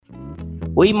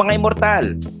Uy mga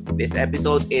immortal! This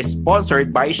episode is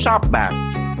sponsored by Shopback.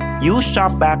 Use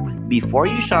Shopback before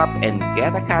you shop and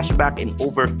get a cashback in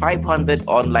over 500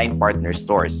 online partner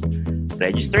stores.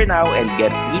 Register now and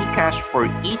get real cash for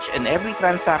each and every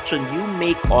transaction you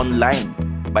make online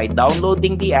by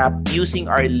downloading the app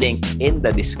using our link in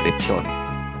the description.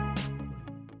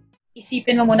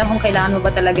 Isipin mo muna kung kailangan mo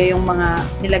ba talaga yung mga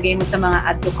nilagay mo sa mga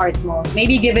add to cart mo.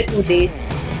 Maybe give it 2 days.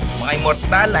 Mga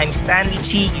immortal, I'm Stanley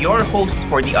Chi, your host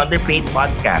for the Underpaid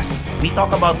Podcast. We talk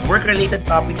about work-related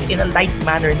topics in a light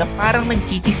manner na parang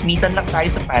nagchichismisan lang tayo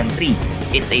sa pantry.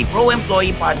 It's a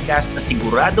pro-employee podcast na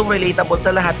siguradong relatable sa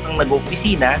lahat ng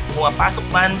nag-opisina, pumapasok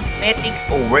man, medics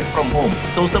o work from home.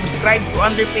 So subscribe to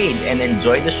Underpaid and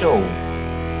enjoy the show.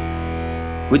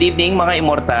 Good evening mga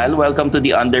immortal. Welcome to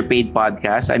the Underpaid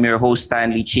Podcast. I'm your host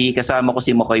Stanley Chi. Kasama ko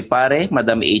si Makoy Pare,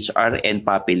 Madam HR and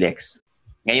Papi Lex.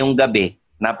 Ngayong gabi,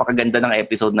 napakaganda ng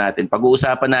episode natin.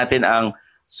 Pag-uusapan natin ang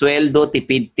sweldo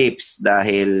tipid tips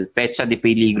dahil Petsa de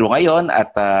Peligro ngayon at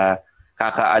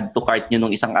kaka-add to cart nyo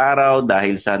nung isang araw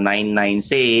dahil sa 9/9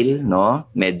 sale, no?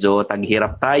 Medyo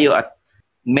taghirap tayo at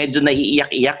medyo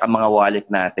naiiyak-iyak ang mga wallet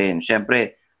natin.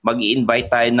 Siyempre,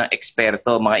 mag-i-invite tayo ng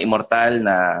eksperto, mga immortal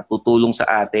na tutulong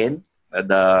sa atin.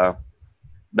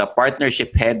 The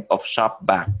partnership head of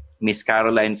Shopback, Miss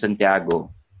Caroline Santiago.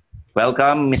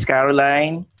 Welcome, Miss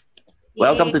Caroline.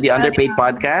 Welcome to the Underpaid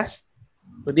Podcast.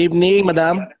 Good evening,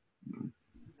 Madam.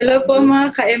 Hello po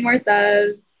mga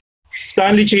ka-immortal.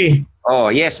 Stanley Chi. Oh,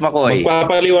 yes, Makoy.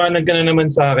 Magpapaliwanag ka na naman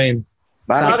sa akin.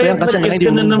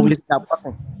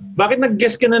 Bakit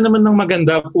nag-guess ka na naman ng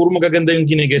maganda? Puro magaganda yung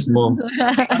gine-guess mo.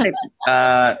 Bakit?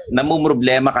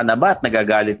 Namumroblema ka na ba at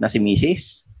nagagalit na si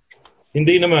Mrs.?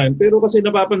 Hindi naman. Pero kasi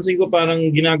napapansin ko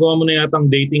parang ginagawa mo na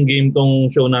yatang dating game tong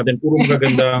show natin. Puro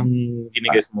magaganda ang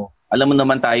gine-guess mo. Alam mo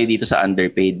naman tayo dito sa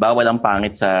Underpaid, bawal ang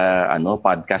pangit sa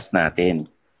podcast natin.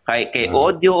 Kay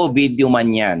audio o video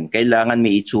man yan, kailangan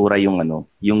may itsura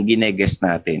yung gine-guess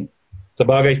natin. Sa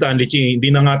bagay, Stanley Chi, hindi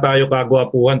na nga tayo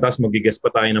kagwapuhan tapos mag-guess pa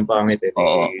tayo ng pangit.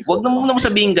 Oo. Huwag naman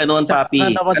sabihin gano'n, Papi.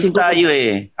 Ano tayo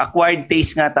acquired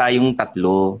taste nga tayong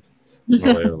tatlo.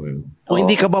 Okay. Kung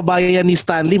hindi ka babayan ni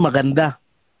Stanley, maganda.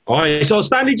 Okay, so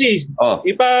Stanley G,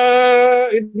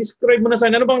 i-describe mo na sa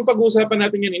ano bang pag-uusapan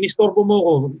natin yan? Inistorbo mo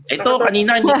ko. Ito,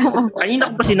 kanina ko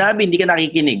pa sinabi, hindi ka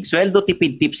nakikinig. Sweldo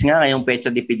tipid tips nga ngayong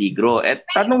Petsa de Peligro. At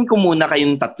tanong ko muna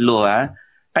kayong tatlo, ha?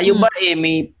 Kayo ba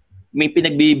may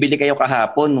pinagbibili kayo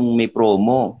kahapon nung may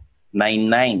promo?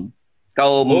 9/9.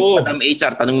 Ikaw, Madam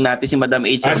HR, tanong natin si Madam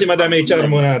HR. Si Madam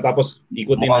HR muna, tapos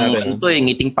ikutin natin.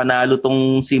 Ngiting panalo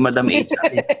tong si Madam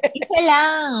HR. Isa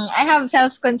lang. I have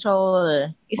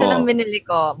self-control. Isa lang binili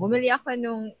ko. Bumili ako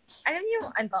nung, alam niyo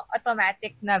yung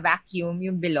automatic na vacuum,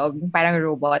 yung bilog, parang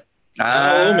robot.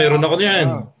 Oo, meron ako niyan.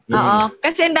 Oo.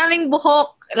 Kasi ang daming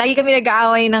buhok. Lagi kami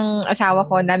nag-aaway ng asawa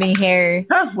ko, ang daming hair.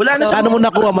 Ha? Wala na siya. Saan mo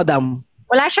nakuha, Madam?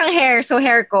 Wala siyang hair, so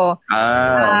hair ko.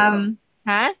 Ha?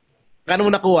 Saan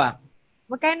mo nakuha?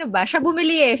 Magkano ba? Siya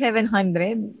bumili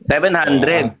 700.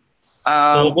 700.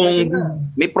 So kung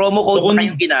may promo code pa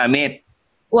kayong ginamit?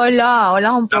 Wala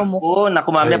akong promo code. Naku,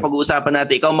 mamaya pag-uusapan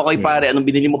natin. Ikaw, Makoy Pare, anong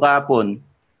binili mo kahapon?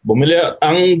 Bumili,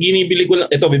 ang ginibili ko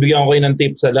lang, ito, bibigyan ko kayo ng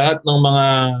tip sa lahat ng mga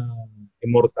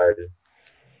immortal.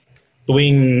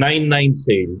 Tuwing 9/9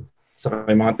 sale, sa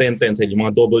mga 10/10 sale, yung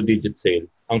mga double digit sale,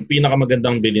 ang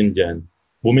pinakamagandang bilhin dyan,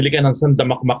 bumili ka ng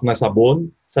sandamakmak na sabon,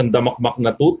 sandamakmak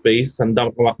na toothpaste,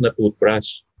 sandamakmak na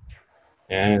toothbrush.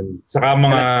 Yan. Saka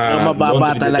mga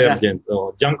mababa talaga. Detergent.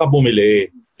 Diyan ka bumili.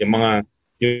 Yung mga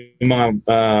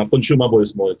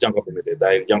consumables mo, diyan ka bumili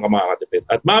dahil diyan ka makakatipid.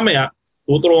 At mamaya,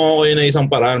 tuturuan ko kayo na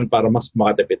isang paraan para mas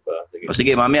makatipid pa.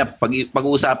 Sige, mamaya,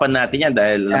 pag-uusapan natin yan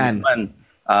dahil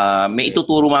may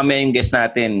ituturo mamaya yung guest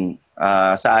natin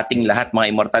sa ating lahat, mga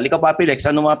immortal. Ikaw, Papi Lex,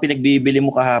 ano mga pinagbibili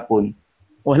mo kahapon?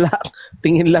 Wala.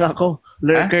 Tingin lang ako.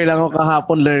 Lurker lang ako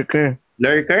kahapon.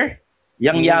 Lurker?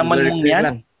 Yang yaman mong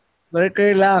yan?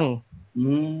 Lurker lang.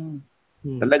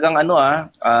 Talagang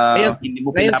hindi mo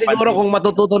pinapansin. Ngayon siguro kung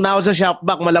matututo na ako sa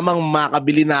Shopback, malamang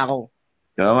makabili na ako.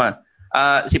 Tama.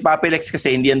 Si Papi Lex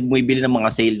kasi hindi yan bumibili ng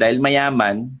mga sale dahil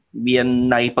mayaman. Hindi yan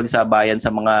nakipagsabayan sa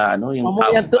mga yung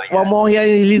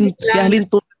Wamohyahin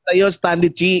tulad sa'yo, Stanley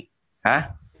Chi.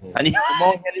 Ha?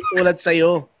 Wamohyahin tulad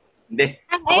sa'yo. Hindi.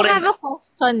 I have a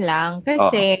question lang.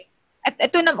 Kasi, at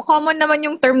ito na, common naman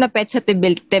yung term na Petsa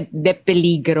de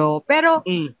Peligro. Pero,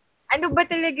 ano ba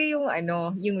talaga yung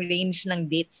range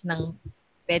ng dates ng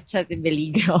Petsa de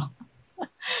Peligro?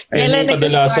 Ayun yung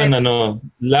kadalasan,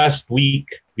 last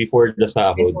week before the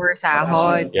sahod. Before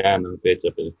sahod. Yan, ang Petsa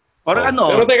de Peligro. Or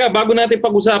Pero teka, bago natin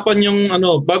pag-usapan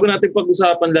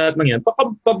lahat ng yan,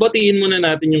 pabatiin muna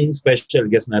natin yung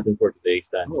special guest natin for today,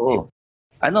 Stan. Oo.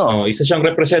 Ano? Isa siyang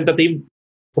representative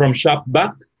from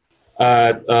Shopback.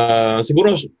 At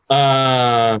siguro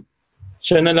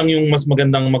siya na lang yung mas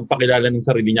magandang magpakilala ng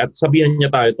sarili niya at sabihan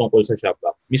niya tayo tungkol sa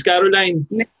Shopback. Miss Caroline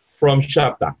from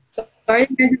Shopback. Sorry,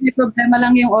 medyo may problema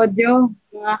lang yung audio,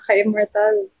 mga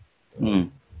ka-immortal.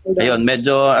 Ayun,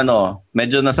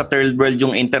 medyo nasa third world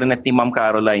yung internet ni Ma'am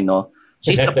Caroline, no?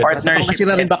 She's the partnership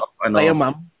head.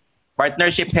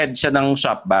 Partnership head siya ng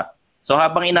Shopback. So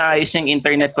habang inaayos niya yung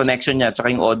internet connection niya at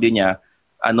yung audio niya,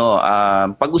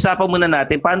 pag-usapan muna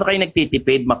natin, paano kayo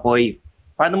nagtitipid, Makoy?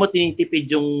 Paano mo tinitipid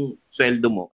yung sweldo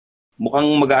mo? Mukhang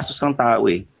magastos kang tao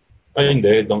eh. Ay,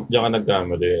 hindi. Diyan ka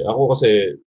nagkamali. Ako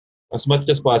kasi, as much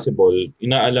as possible,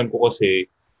 inaalam ko kasi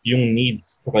yung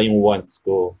needs saka yung wants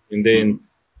ko. And then,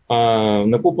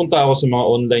 napupunta ako sa mga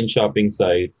online shopping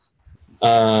sites.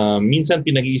 Minsan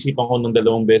pinag-iisipan ko ng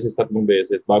 2 beses, 3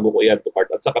 beses bago ko i-add to cart.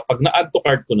 At saka pag na-add to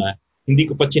cart ko na, hindi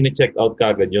ko pa chine-check out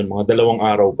kagad yun. Mga 2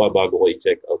 araw pa bago ko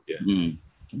i-check out yan.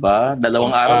 Ba? 2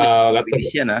 araw na bilis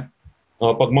yan, ha?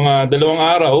 Pag mga 2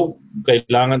 araw,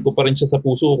 kailangan ko pa rin siya sa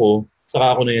puso ko,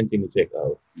 saka ako na yan chine-check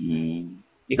out.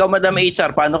 Ikaw, Madam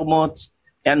HR, paano mo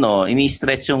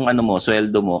ini-stretch yung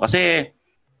sweldo mo? Kasi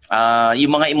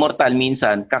yung mga immortal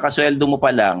minsan, kakasweldo mo pa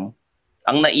lang,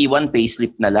 ang naiwan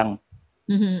payslip na lang.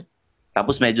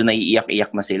 Tapos medyo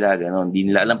naiiyak-iyak na sila, gano'n. Hindi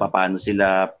nila alam paano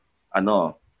sila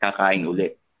kakain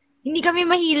ulit. Hindi kami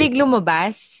mahilig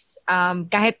lumabas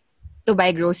kahit to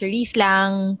buy groceries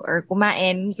lang or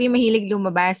kumain. Hindi kami mahilig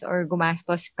lumabas or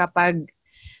gumastos kapag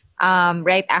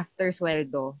right after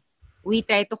sweldo. We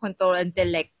try to control until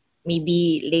like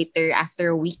maybe later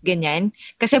after a week, ganyan.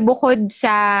 Kasi bukod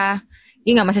sa,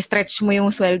 yun nga, masastretch mo yung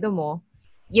sweldo mo,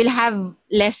 you'll have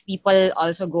less people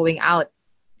also going out.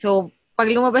 So,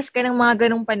 pag lumabas ka ng mga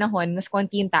ganong panahon, mas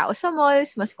konti yung tao sa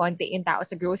malls, mas konti yung tao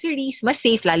sa groceries, mas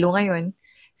safe lalo ngayon.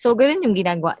 So, ganun yung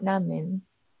ginagawa namin.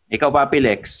 Ikaw, Papi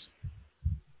Lex?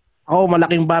 Ako,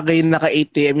 malaking bagay na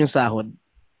naka-ATM yung sahod.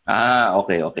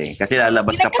 Okay. Kasi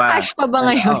lalabas ka pa. Nagka-cash pa ba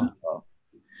ngayon?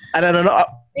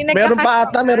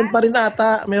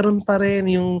 Meron pa rin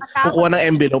yung kukuha ng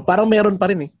envelope. Parang meron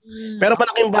pa rin eh. Pero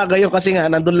malaking bagay yun kasi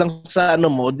nga, nandun lang sa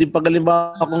di pag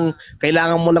halimbawa kung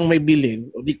kailangan mo lang may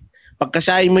bilhin,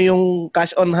 pagkasyahin mo yung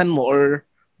cash on hand mo or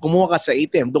kumuha ka sa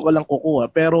ATM, doon ka lang kukuha.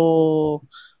 Pero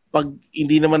pag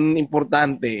hindi naman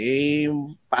importante,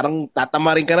 parang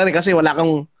tatamarin ka na rin kasi wala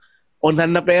kang on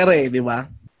hand na pera di ba?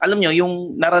 Alam nyo,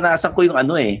 yung naranasan ko yung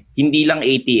hindi lang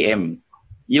ATM.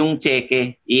 Yung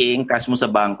cheque, i-encash mo sa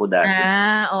bangko dati.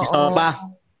 Oo.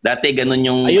 Dati ganun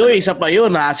yung... Isa pa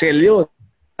yun, hassle yun.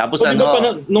 Tapos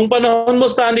nung panahon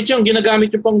mo, Stanley Chiang, ginagamit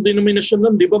yung pang denomination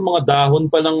nun, di ba? Mga dahon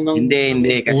pa lang ng...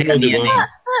 Hindi. Kasi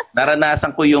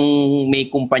naranasan ko yung may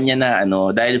kumpanya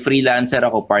na dahil freelancer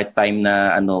ako, part-time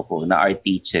na na art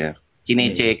teacher.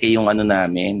 Chine-cheque yung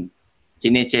namin.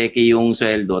 Chine-cheque yung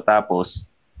sweldo.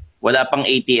 Tapos, wala pang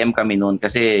ATM kami noon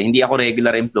kasi hindi ako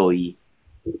regular employee.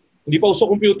 Hindi pa uso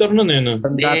computer nun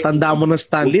Tanda mo na,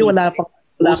 Stanley, wala pa.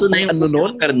 Uso na yung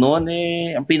computer noon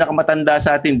ang pinakamatanda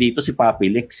sa atin dito si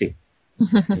Papi Lex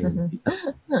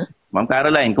Ma'am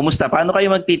Caroline, kumusta? Paano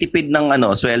kayo magtitipid ng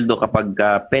sweldo kapag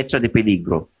petsa de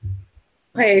peligro?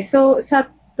 Okay, so sa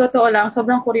totoo lang,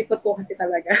 sobrang kuripot po kasi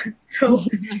talaga. So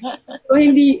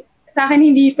sa akin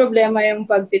hindi problema yung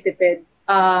pagtitipid.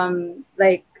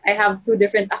 Like, I have 2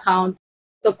 different accounts.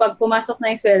 So pag pumasok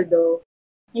na yung sweldo,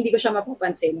 hindi ko siya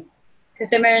mapapansin.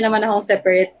 Kasi meron naman akong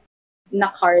separate na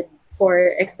card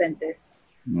for expenses.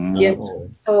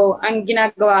 Yun. So, ang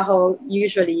ginagawa ko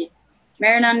usually,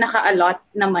 meron na naka-allot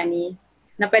na money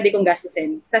na pwede kong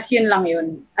gastusin. Tapos yun lang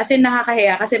yun. As in,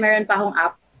 nakakahiya kasi meron pa akong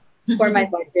app for my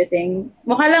budgeting.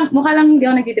 Mukha lang hindi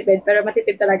ako nagtitipid, pero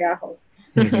matipid talaga ako.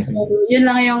 So, yun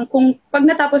lang yung, kung pag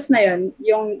natapos na yun,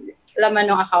 yung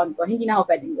laman ng account ko, hindi na ako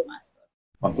pwedeng gumastos.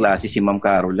 Ang klase si Ma'am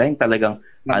Caroline, talagang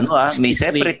may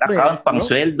separate account pang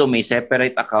sweldo, may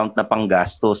separate account na pang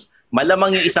gastos.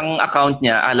 Malamang yung isang account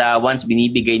niya, allowance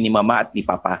binibigay ni Mama at ni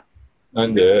Papa.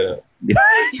 Hindi.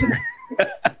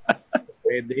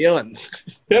 Pwede yun.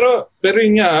 Pero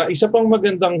yun nga, isa pang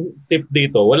magandang tip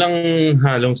dito, walang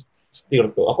halong steer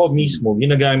to. Ako mismo,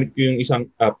 ginagamit ko yung isang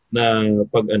app na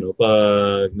pag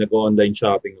nag-online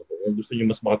shopping ako. Kung gusto niyo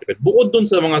mas makatipid. Bukod dun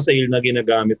sa mga sale na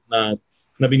ginagamit na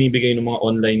binibigay ng mga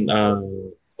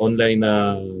online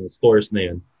stores na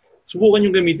yan. Subukan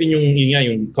yung gamitin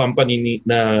yung company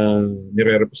na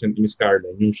nire-represent ni Miss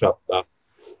Caroline, yung Shopback.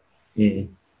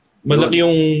 Malaki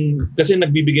yung, kasi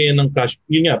nagbibigay yan ng cash.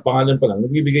 Yun nga, pangalan pa lang.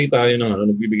 Nagbibigay tayo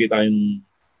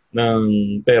ng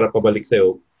pera pabalik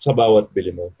sa'yo sa bawat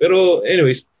bili mo. Pero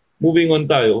anyways, moving on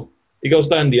tayo. Ikaw,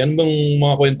 Stanley, ano bang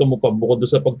mga kwento mo pa bukod doon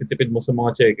sa pagtitipid mo sa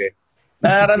mga cheque?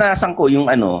 Naranasan ko yung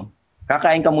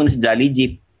kakain ka muna sa Jolly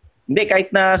Jeep. Hindi, kahit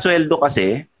na sweldo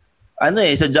kasi,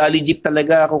 sa Jolly Jeep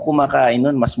talaga ako kumakain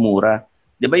nun, mas mura.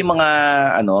 Di ba yung mga,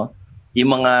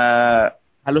 yung mga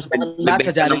halos lahat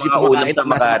sa Jolly Jeep ulam sa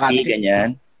Makati,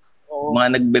 ganyan. Oo. Mga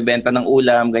nagbebenta ng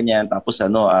ulam, ganyan. Tapos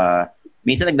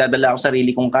minsan nagdadala ako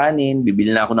sarili kong kanin, bibili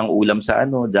na ako ng ulam sa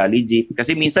Jolly Jeep.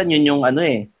 Kasi minsan yun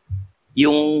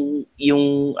yung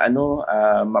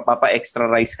mapapa-extra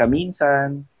rice ka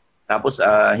minsan. Tapos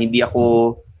hindi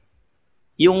ako,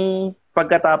 yung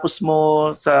pagkatapos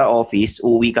mo sa office,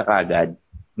 uwi ka kagad.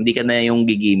 Hindi ka na yung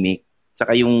gigimik.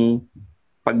 Tsaka yung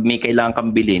pag may kailangan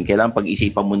kang bilhin, kailangan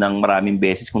pag-isipan mo ng maraming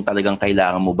beses kung talagang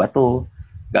kailangan mo ba to,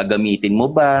 gagamitin mo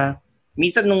ba.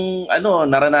 Minsan nung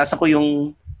naranasan ko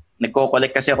yung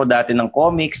nagko-collect kasi ako dati ng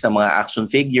comics, ng mga action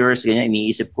figures, ganyan,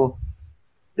 iniisip ko,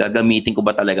 gagamitin ko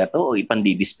ba talaga to o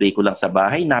ipandi-display ko lang sa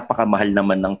bahay? Napakamahal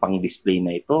naman ng pang-display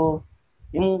na ito.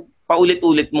 Yung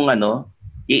paulit-ulit mong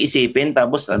iisipin,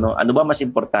 tapos ano ba mas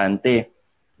importante?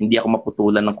 Hindi ako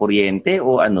maputulan ng kuryente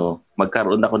o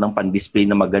magkaroon ako ng pan-display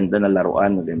na maganda na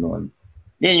laruan o gano'n.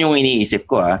 Yan yung iniisip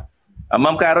ko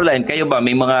Ma'am Caroline, kayo ba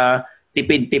may mga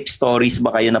tipid tip stories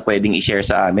ba kayo na pwedeng i-share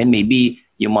sa amin? Maybe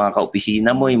yung mga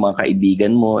kaopisina mo, yung mga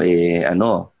kaibigan mo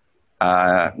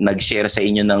nag-share sa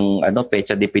inyo ng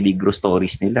Pecha de Peligro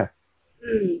stories nila.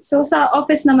 So sa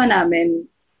office naman namin,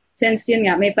 since yun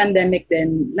nga may pandemic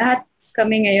din, lahat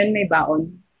kami ngayon may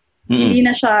baon. Hindi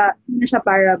na siya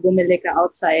para bumili ka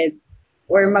outside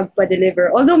or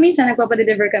magpa-deliver. Although minsan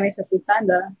nagpapa-deliver kami sa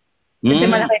Foodpanda kasi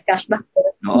malaki cashback ko.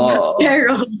 Oh.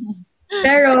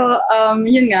 pero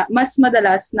yun nga, mas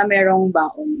madalas na merong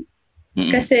baon.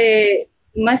 Kasi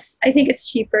I think it's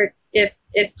cheaper if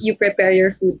you prepare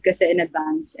your food kasi in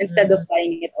advance instead of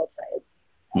buying it outside.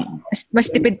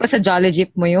 Mas tipid pa sa Jolly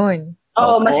Jeep mo yun.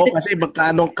 Oo, kasi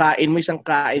magkano kain mo, isang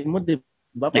kain mo, di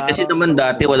ba? Kasi naman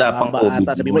dati wala pang COVID.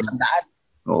 Sabi mo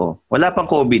 100. Oo. Wala pang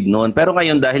COVID noon. Pero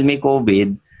ngayon dahil may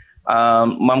COVID,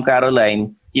 Ma'am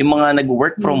Caroline, yung mga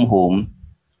nag-work from home,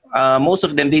 most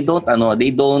of them they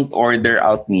don't order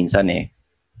out minsan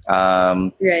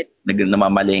right.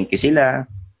 Namamalengke sila,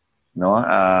 no?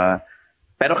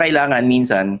 Pero kailangan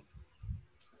minsan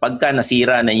pagka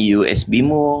nasira na yung USB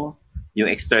mo, yung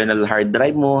external hard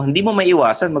drive mo, hindi mo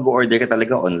maiwasan mag-order ka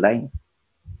talaga online.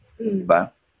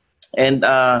 Diba? And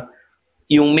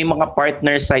yung may mga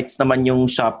partner sites naman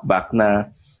yung Shopback na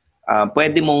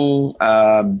pwede mong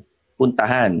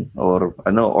puntahan or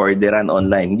orderan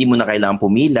online. Hindi mo na kailangan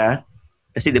pumila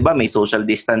kasi 'di ba may social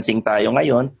distancing tayo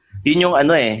ngayon. Yun yung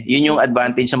yun yung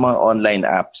advantage ng mga online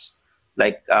apps.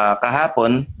 Like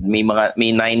kahapon may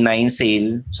 99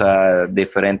 sale sa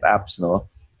different apps, no.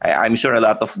 I'm sure a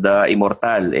lot of the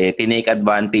Immortal tinake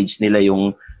advantage nila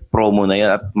yung promo na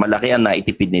yun at malaki ang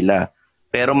naitipid nila.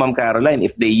 Pero Ma'am Caroline,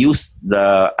 if they use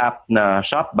the app na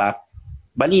Shopback,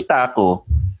 balita ko,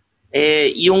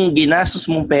 yung ginastos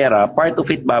mong pera, part of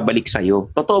it babalik sa'yo.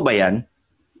 Totoo ba yan?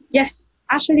 Yes.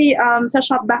 Actually, sa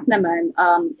Shopback naman,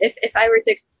 if I were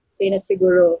to explain it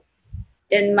siguro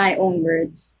in my own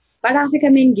words, para kasi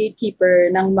kaming gatekeeper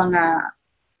ng mga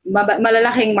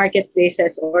malalaking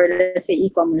marketplaces or let's say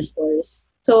e-commerce stores.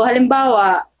 So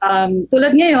halimbawa,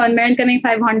 tulad ngayon, meron kaming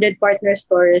 500 partner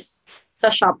stores sa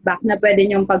Shopback na pwede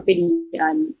niyong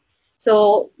pagpilian.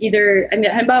 So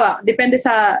halimbawa, depende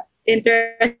sa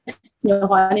interest niyo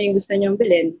kung ano yung gusto niyong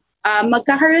bilhin.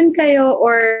 Magkakaroon kayo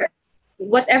or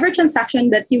whatever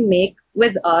transaction that you make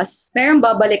with us, merong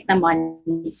babalik na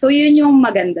money. So yun yung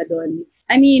maganda doon.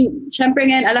 I mean, syempre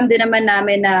ngayon, alam din naman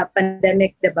namin na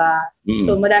pandemic, diba?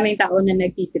 So maraming tao na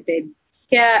nagtitipid.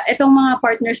 Kaya itong mga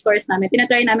partner stores namin,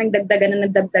 tinatry namin dagdagan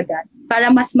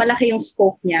para mas malaki yung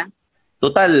scope niya.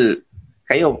 Total,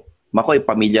 kayo, Makoy,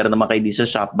 pamilyar naman kayo dito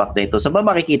sa Shopback dito. Saan ba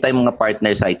makikita yung mga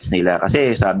partner sites nila?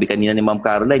 Kasi sabi kanina ni Ma'am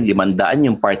Caroline, 500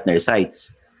 yung partner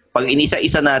sites. Pag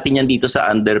inisa-isa natin yan dito sa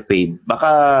underpaid,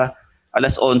 baka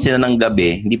alas 11 na ng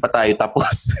gabi, hindi pa tayo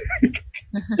tapos.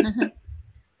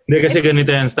 Hindi kasi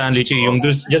ganito yan, Stanley Chi. Yung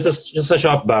just sa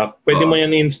Shopback, pwede mo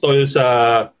yan install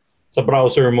sa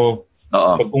browser mo.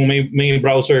 Pag kung may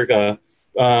browser ka,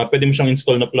 pwede mo siyang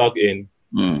install na plugin.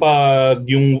 Pag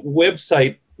yung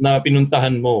website na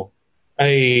pinuntahan mo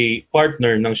ay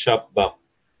partner ng Shopback,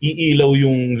 iilaw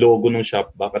yung logo ng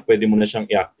Shopback at pwede mo na siyang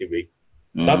i-activate.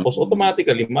 Tapos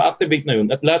automatically, ma-activate na yun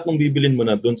at lahat ng bibilin mo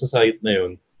na doon sa site na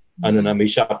yun,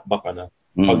 may Shopback ka na.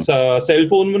 Pag sa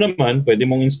cellphone mo naman, pwede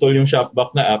mong install yung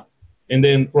Shopback na app and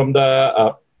then from the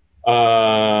app,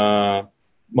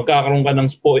 magkakaroon ka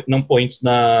ng points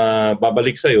na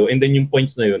babalik sa'yo and then yung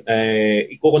points na yun,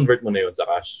 i-convert mo na yun sa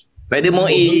cash. Pwede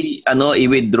mong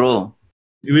i-withdraw.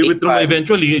 I-withdraw mo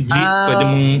eventually. Pwede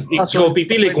mong ikaw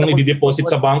pipili kung i-deposit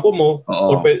sa bangko mo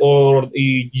or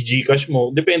i-Gcash mo.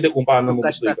 Depende kung paano mo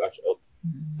gusto i-cash out.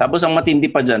 Tapos ang matindi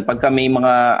pa dyan, pagka may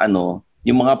mga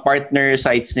yung mga partner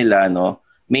sites nila,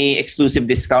 may exclusive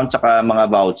discount tsaka mga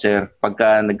voucher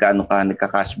pagka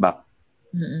nagka-cashback.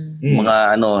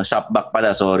 Mga shopback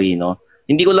pala, sorry, no?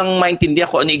 Hindi ko lang maintindihan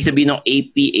kung ano ibig sabihin ng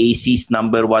APAC's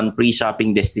number 1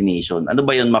 pre-shopping destination. Ano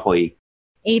ba yun, Makoy?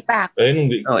 APAC.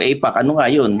 APAC. Ano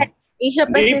nga yun? Asia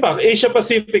Pacific. APAC, Asia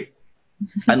Pacific.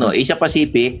 Asia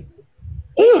Pacific?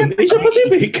 Asia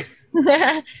Pacific.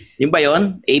 Yun ba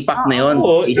yun? APAC na yun?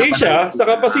 Oo, Asia,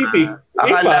 saka Pacific.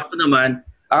 Akala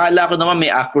ko naman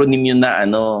may acronym yun na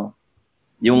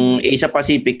yung Asia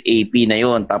Pacific AP na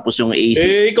yun. Tapos yung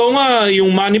AC. Ikaw nga,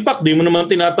 yung Manipac, di mo naman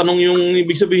tinatanong yung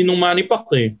ibig sabihin ng Manipac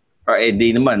eh.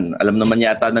 Di naman. Alam naman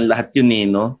yata ng lahat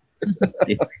yun no?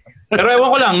 Pero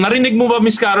ewan ko lang, narinig mo ba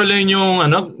Miss Caroline yung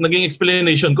naging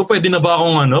explanation ko? Pwede na ba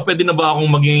akong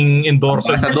maging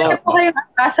endorser? Ambassador. Ako yung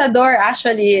ambassador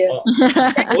actually.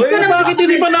 Uy, bakit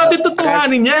hindi pa natin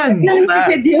tutuhanin yan?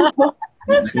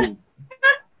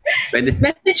 Pwede.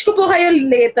 Message ko po kayo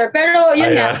later. Pero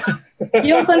yun nga,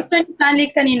 yung concern Stanley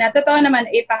kanina, totoo naman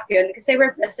APAC yun kasi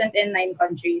we're present in 9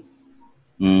 countries.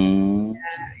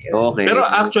 Okay. Pero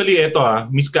actually,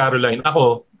 Miss Caroline,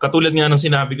 ako, katulad nga ng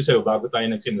sinabi ko sa'yo bago tayo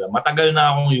nagsimula, matagal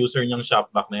na akong user niyang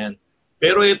Shopback na yan.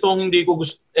 Pero itong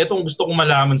gusto kong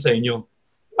malaman sa inyo.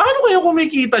 Paano kayo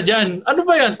kumikita dyan? Ano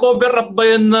ba yan? Cover up ba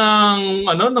yan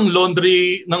ng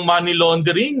laundry, ng money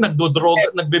laundering?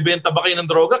 Nagbebenta ba kayo ng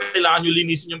droga? Kailangan nyo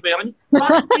linisin yung pera nyo?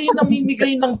 Paano kayo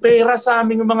namimigay ng pera sa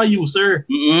aming mga user?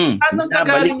 Paano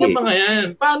gagaling yung mga yan?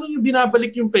 Paano nyo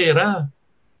binabalik yung pera?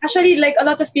 Actually, like a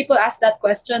lot of people ask that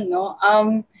question, no?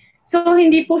 So,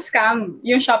 hindi po scam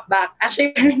yung Shopback.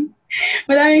 Actually,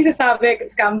 madaming sasabi,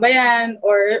 scam ba yan?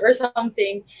 Or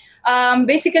something.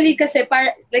 Basically, kasi,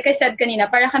 like I said kanina,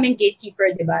 para kaming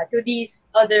gatekeeper, di ba? To these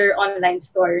other online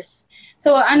stores.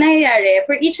 So, ang nangyayari,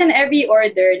 for each and every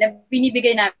order na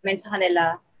binibigay namin sa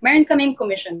kanila, meron kaming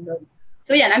commission doon.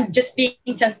 So, yan, I'm just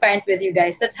being transparent with you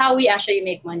guys. That's how we actually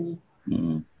make money.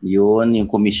 Yun, yung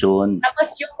commission.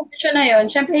 Tapos yung commission na yun,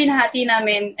 syempre hinahati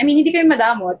namin, hindi kami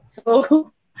madamot. So,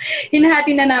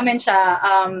 hinahati na namin siya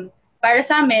para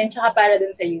sa amin, tsaka para dun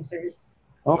sa users.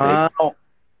 Okay.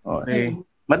 Okay.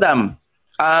 Madam,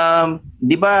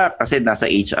 di ba kasi nasa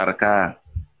HR ka,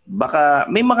 baka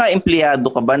may mga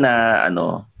empleyado ka ba na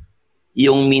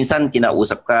yung minsan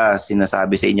kinausap ka,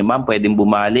 sinasabi sa inyo, ma'am, pwedeng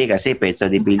bumali kasi petsa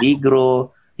de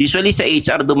peligro. Usually sa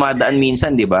HR dumadaan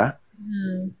minsan, di ba?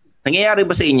 Nangyayari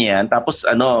ba sa inyo yan? Tapos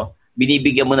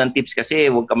binibigyan mo ng tips kasi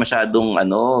huwag ka masyadong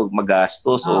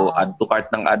magastos o add to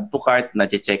cart na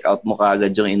check out mo kaagad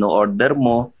yung ino-order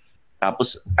mo.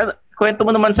 Tapos kwento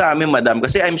mo naman sa amin, madam,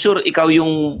 kasi I'm sure ikaw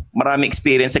yung marami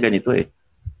experience sa ganito eh.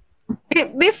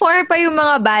 Before pa yung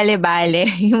mga bale-bale,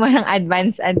 yung mga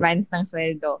advance ng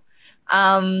sweldo,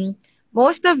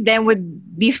 most of them would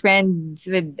be friends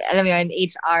with, alam mo yun,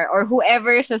 HR or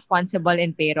whoever is responsible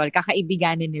in payroll,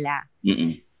 kakaibiganin nila.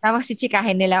 Tapos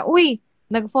chichikahin nila, uy,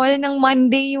 nag-fall ng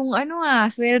Monday yung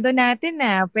sweldo natin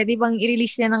pwede bang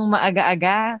i-release na ng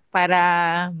maaga-aga para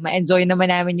ma-enjoy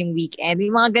naman namin yung weekend.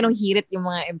 Yung mga ganong hirit yung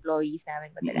mga employees namin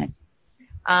madalas.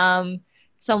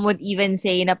 Some would even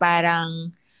say na parang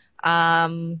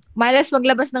malas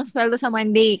maglabas ng sweldo sa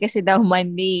Monday kasi daw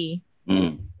Monday.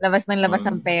 Labas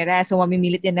ang pera. So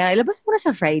mamimilit yan na, ilabas mo na sa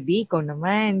Friday ko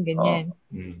naman. Ganyan.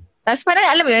 Tapos parang,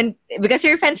 alam mo yun, because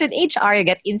you're friends with HR, you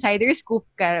get insider scoop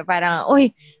ka, parang, uy,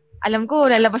 alam ko,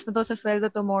 lalabas na to sa sweldo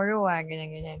tomorrow,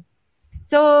 ganyan.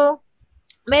 So,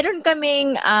 meron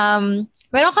kaming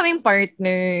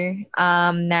partner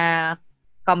na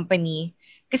company.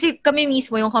 Kasi kami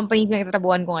mismo, yung company na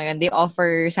nagtatrabuhan ko ngayon, they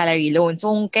offer salary loan.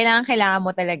 So, kung kailangan mo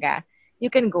talaga,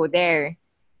 you can go there.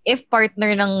 If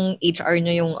partner ng HR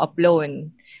nyo yung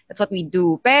uploan, that's what we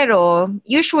do. Pero,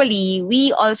 usually, we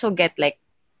also get like,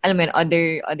 alam mo yun,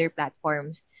 other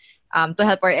platforms to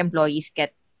help our employees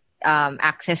get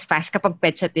access fast kapag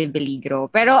petsa de peligro.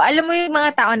 Pero alam mo yung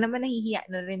mga tao naman nahihiya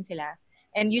na rin sila.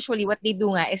 And usually what they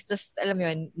do nga is just, alam mo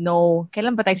yun,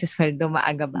 kailan ba tayo sa sweldo?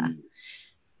 Maaga ba?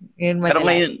 Pero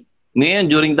ngayon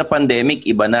during the pandemic,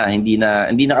 iba na. Hindi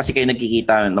na kasi kayo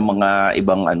nagkikita ng mga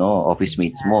ibang office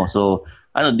mates mo. So,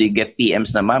 do you get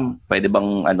PMs na, ma'am? Pwede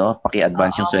bang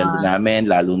paki-advance yung sweldo namin?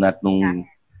 Lalo na nung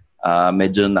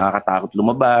medyo nakakatakot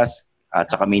lumabas at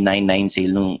saka may 9/9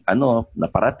 sale nung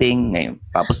naparating ngayon.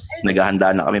 Tapos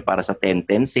naghahanda na kami para sa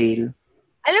 10/10 sale.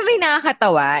 Alam mo yung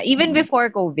nakakatawa, even before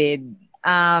COVID,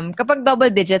 kapag double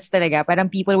digits talaga, parang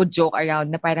people would joke around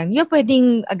na parang,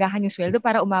 pwedeng agahan yung sweldo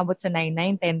para umabot sa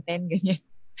 9/9, 10/10, ganyan.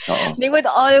 They would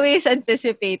always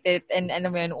anticipate it and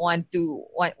want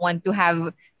to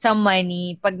have some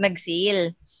money pag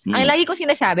nag-sale. Ang lagi ko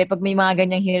sinasabi pag may mga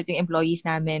ganyang hirit yung employees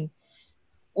namin,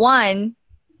 one,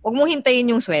 huwag mong hintayin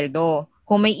yung sweldo.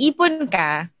 Kung may ipon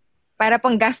ka, para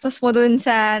pang gastos mo dun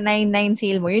sa 9/9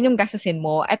 sale mo, yun yung gastusin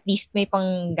mo. At least may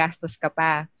pang gastos ka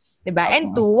pa. Diba?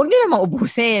 And two, huwag nyo namang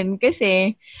ubusin.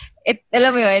 Kasi,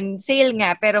 alam mo yun, sale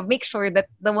nga, pero make sure that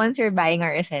the ones you're buying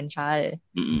are essential.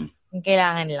 Yung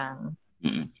kailangan lang.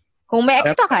 Kung may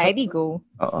extra ka, edi go.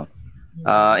 Oo.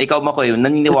 Ikaw, Makoy,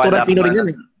 naniniwala ka ba?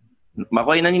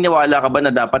 Makoy, naniniwala ka ba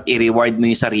na dapat i-reward mo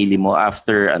yung sarili mo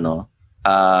after a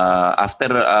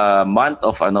month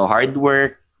of hard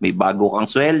work, may bago kang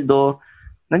sweldo?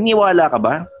 Naniniwala ka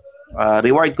ba?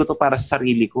 Reward ko to para sa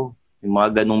sarili ko. Yung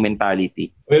mga ganong mentality.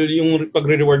 Well, yung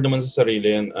pagre-reward naman sa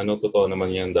sarili, yan, totoo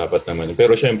naman yan, dapat naman.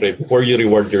 Pero syempre, before you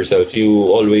reward yourself, you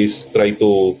always try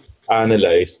to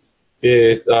analyze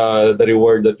if the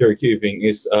reward that you're giving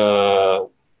is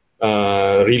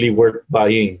really worth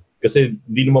buying. Kasi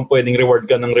hindi naman pwedeng reward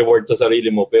ka ng reward sa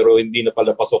sarili mo, pero hindi na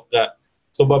pala pasok ka.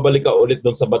 So babalik ka ulit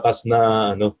doon sa batas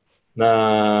na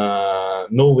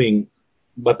knowing,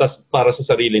 batas para sa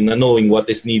sarili na knowing what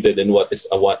is needed and what is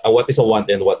a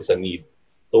want and what is a need.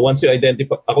 So once you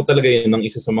identify, ako talaga yun ang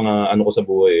isa sa mga ko sa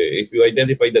buhay. If you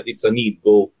identify that it's a need,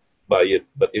 go buy it.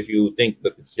 But if you think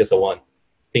that it's just a want,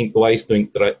 think twice,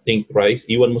 think thrice.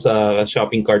 Iwan mo sa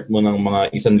shopping cart mo ng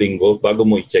mga 1 linggo bago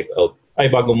mo i-check out.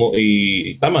 Bago mo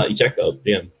i-check out.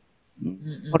 Yan.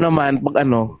 O naman,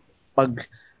 pag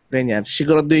ganyan,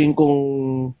 siguraduhin kong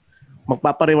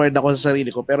magpapa-reward ako sa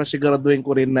sarili ko, pero siguraduhin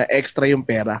ko rin na extra yung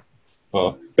pera.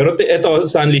 Pero eto,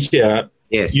 Stanley siya,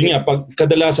 yun nga, pag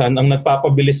kadalasan, ang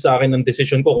nagpapabilis sa akin ng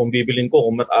decision ko kung bibilin ko,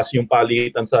 kung mataas yung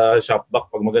palitan sa Shopback,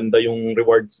 pag maganda yung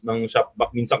rewards ng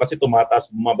Shopback, minsan kasi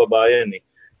tumataas, bumababa yan eh.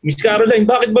 Miss Caroline,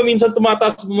 bakit ba minsan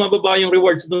tumataas, bumababa yung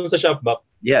rewards doon sa Shopback?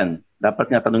 Yan,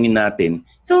 dapat nga tanungin natin.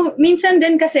 So, minsan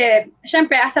din kasi,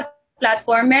 syempre, as a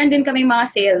platform, meron din kaming mga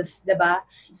sales, diba?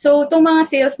 So, itong mga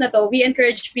sales na to, we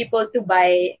encourage people to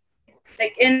buy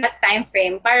like in that time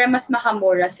frame para mas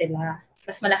makamura sila.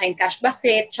 Mas malaking cashback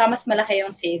rate, tsaka mas malaki yung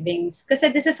savings.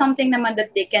 Kasi this is something naman that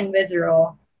they can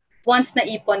withdraw once na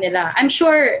ipon nila. I'm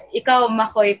sure ikaw,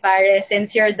 Makoy, pare,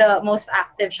 since you're the most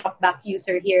active Shopback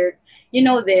user here, you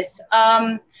know this.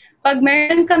 Pag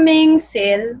meron kaming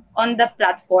sale on the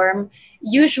platform,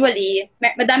 usually,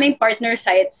 madaming partner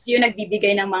sites yung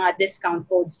nagbibigay ng mga discount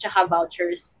codes tsaka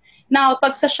vouchers. Now,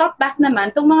 pag sa Shopback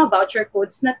naman, itong mga voucher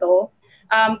codes na to,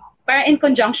 para in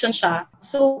conjunction siya.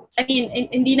 So, I mean,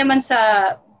 hindi naman sa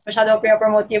masyado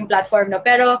promote yung platform, no?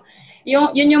 Pero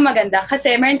yun yung maganda.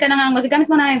 Kasi meron ka na nga, magagamit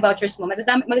mo na yung vouchers mo,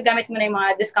 magagamit mo na yung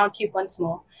mga discount coupons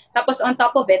mo. Tapos on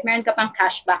top of it, meron ka pang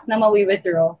cashback na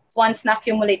mawi-withdraw once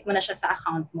na-accumulate mo na siya sa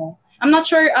account mo. I'm not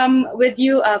sure with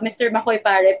you, Mr. Makoy,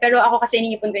 pare, pero ako kasi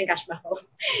iniipon ko yung cashback ko.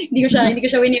 hindi ko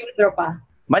siya wini-withdraw pa.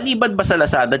 Maliban ba sa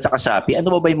Lazada at Shopee,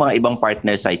 ano ba yung mga ibang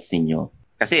partner sites ninyo?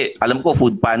 Kasi alam ko,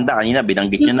 Food Panda, kanina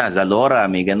binanggit nyo na, Zalora,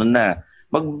 may ganun na.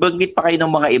 Magbanggit pa kayo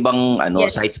ng mga ibang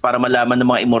sites para malaman ng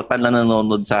mga immortal na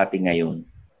nanonood sa atin ngayon.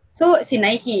 So, si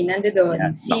Nike,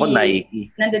 nandoon. Ako,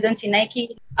 Nike. Nandoon si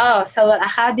Nike. Sa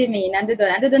Academy,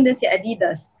 nandoon. Nandoon din si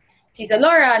Adidas. Si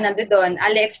Zalora, nandoon.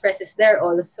 AliExpress is there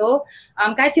also.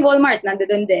 Kahit si Walmart,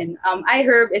 nandoon din.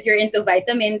 iHerb, if you're into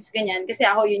vitamins, ganyan. Kasi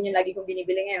ako, yun yung lagi kong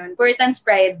binibili ngayon. Puritan's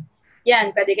Pride,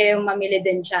 yan, pwede kayong mamili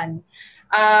din dyan.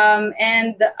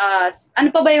 Ano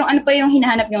pa yung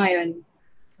hinahanap nyo ngayon?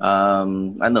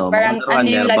 Meron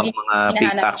bang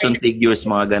mga action figures,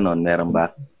 mga ganon? Meron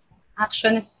ba?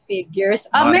 Action figures.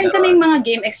 Meron kaming mga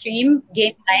Game Extreme,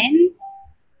 Game Line.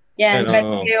 Yan,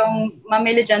 pwede kayong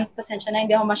mamili dyan. Pasensya na,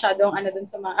 hindi ako masyadong dun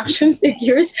sa mga action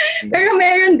figures. Pero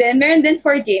meron din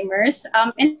for gamers.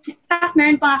 In fact,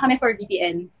 meron pa nga kami for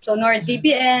VPN. So,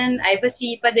 NordVPN,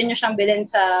 Ivacy, pwede nyo siyang bilhin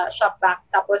sa Shopback,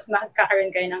 tapos magkakaroon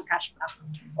kayo ng cashback.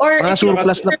 Or mga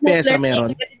surplus na pyesa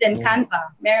meron. Then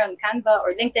Canva. Meron Canva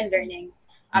or LinkedIn Learning.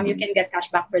 You can get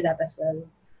cashback for that as well.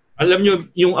 Alam nyo,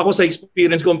 yung ako sa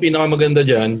experience ko, ang pinakamaganda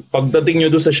dyan, pagdating nyo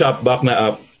doon sa Shopback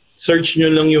na app, search nyo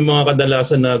lang yung mga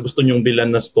kadalasan na gusto nyong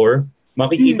bilan na store.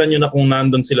 Makikita nyo na kung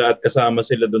nandun sila at kasama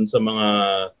sila doon sa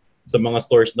mga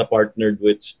stores na partnered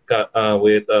with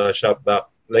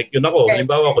Shopback. Like yun ako,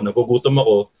 halimbawa ako, nagugutom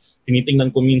ako, tinitingnan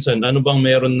ko minsan, ano bang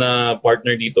meron na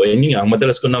partner dito? Yun nga, ang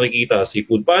madalas ko nakikita, si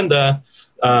Food Panda.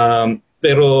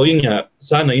 Pero yun nga,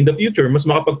 sana in the future, mas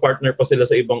makapag-partner pa sila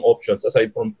sa ibang options aside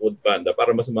from Food Panda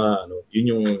para mas yun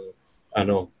yung,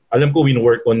 alam ko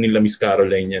win-work on nila Miss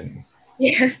Caroline yan.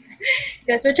 Yes,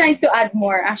 we're trying to add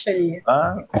more actually.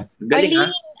 Galing,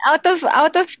 out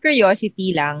of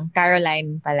curiosity lang,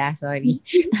 Caroline pala, sorry.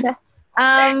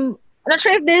 Not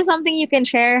sure if this is something you can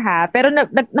share ha, pero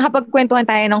nakapagkwentuhan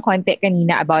tayo ng konti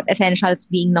kanina about essentials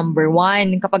being number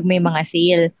 1 kapag may mga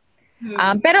sale.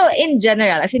 Pero in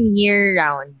general, as in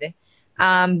year-round,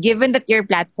 given that your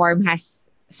platform has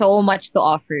so much to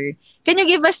offer, can you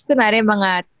give us, kunwari,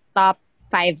 mga top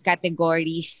 5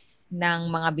 categories ng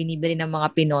mga binibili ng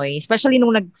mga Pinoy, especially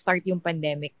nung nag-start yung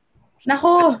pandemic?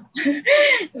 Nako.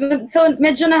 So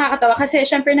medyo nakakatawa kasi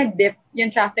syempre nag-dip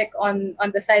yung traffic on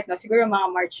the site, no. Siguro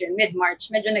mga March yun, mid-March,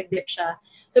 medyo nag-dip siya.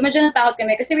 So medyo natakot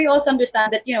kami kasi we also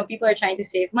understand that, people are trying to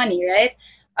save money, right?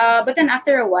 But then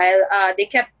after a while,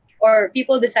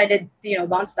 people decided to,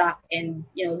 bounce back and,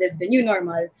 live the new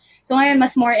normal. So ngayon,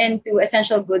 mas more into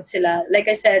essential goods sila. Like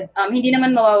I said, hindi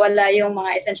naman mawawala yung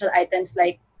mga essential items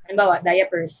like, halimbawa,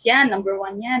 diapers. Yan, number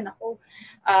 1 yan. Ako.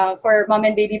 For mom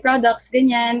and baby products,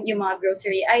 ganyan. Yung mga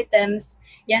grocery items,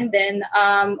 yan din.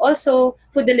 Also,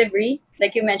 food delivery.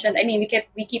 Like you mentioned,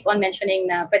 we keep on mentioning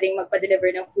na pwedeng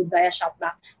magpa-deliver ng food via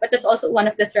Shopback. But that's also one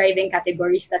of the thriving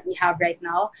categories that we have right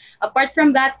now. Apart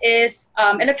from that is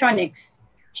electronics.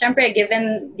 Syempre,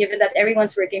 given that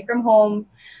everyone's working from home,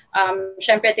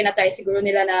 syempre, tinatry siguro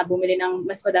nila na bumili ng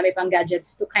mas madami pang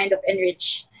gadgets to kind of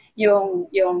enrich yung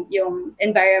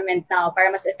environment now para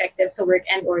mas effective sa work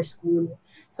and or school.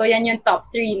 So yan yung top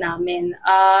 3 namin.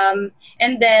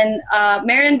 And then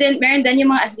meron din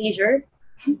yung mga athleisure.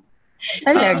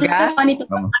 Talaga?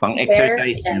 Pang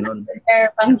exercise yan.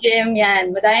 Pang gym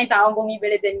yan. Madaming taong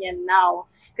bumibili din yan now.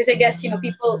 Kasi I guess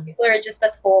people are just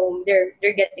at home. They're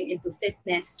getting into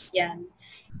fitness. Yan.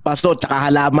 Paso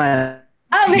tsaka halaman.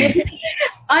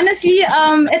 Honestly,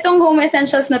 itong home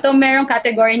essentials na to, merong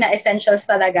category na essentials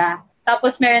talaga.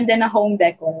 Tapos meron din na home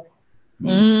decor.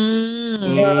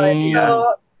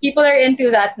 So, people are into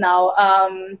that now.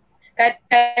 Kahit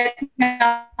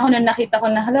ako nung nakita ko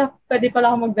na, pwede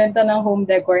pala ako magbenta ng home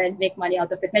decor and make money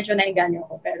out of it. Medyo nainganyo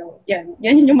ako. Pero yan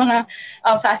yung mga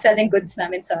fast-selling goods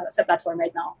namin sa platform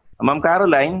right now. Ma'am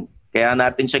Caroline, kaya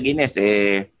natin siya gines,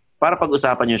 para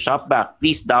pag-usapan yung Shopback,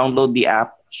 please download the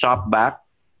app Shopback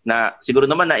na siguro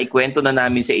naman na ikwento na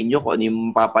namin sa inyo kung ano yung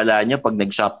papala nyo pag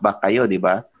nag-Shopback kayo, di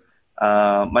ba?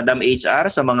 Madam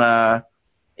HR, sa mga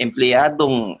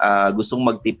empleyadong gustong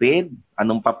magtipid,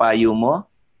 anong papayo mo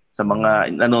sa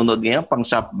mga nanonood ngayon pang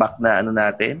Shopback na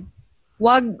natin?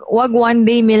 Wag one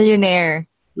day millionaire.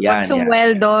 Yan, Wag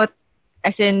sumweldo,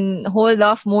 as in hold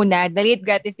off muna, delayed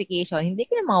gratification. Hindi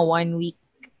ka na mga 1 week.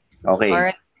 Okay.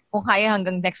 Or kung kaya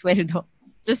hanggang next sweldo.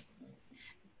 Just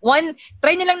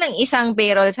try nyo lang ng isang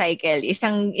payroll cycle.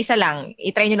 Isa lang.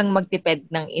 I-try nyo lang magtipid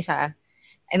ng isa.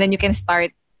 And then you can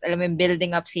start,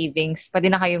 building up savings.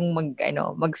 Pwede na kayong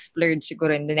mag-splurge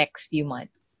siguro in the next few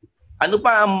months. Ano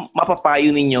pa ang mapapayo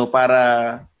ninyo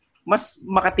para mas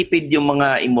makatipid yung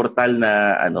mga immortal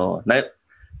na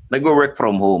nag-work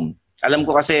from home? Alam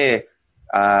ko kasi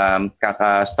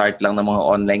kaka-start lang ng mga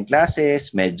online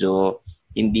classes, medyo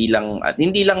hindi lang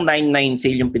 99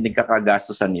 sale yung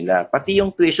pinagkakagastosan nila. Pati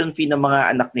yung tuition fee ng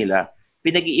mga anak nila,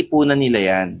 pinag-iipunan nila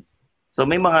yan. So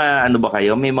may mga ba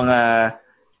kayo? May mga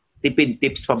tipid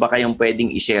tips pa ba kayong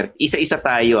pwedeng i-share? Isa-isa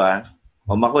tayo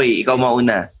O Makoy, ikaw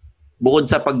mauna. Bukod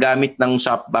sa paggamit ng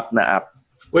Shopback na app.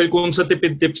 Well, kung sa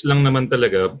tipid tips lang naman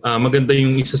talaga, maganda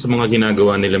yung isa sa mga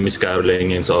ginagawa nila Miss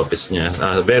Caroline ngayon sa office niya.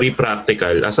 Very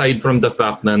practical. Aside from the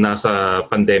fact na nasa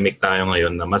pandemic tayo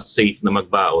ngayon na mas safe na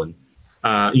magbaon,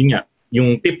 yun nga,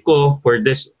 yung tip ko for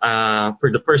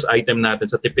the first item natin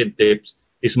sa tipid tips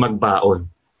is magbaon.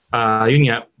 Yun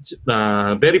nga,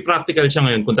 very practical siya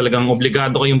ngayon. Kung talagang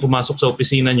obligado kayong pumasok sa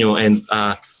opisina nyo and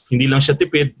hindi lang siya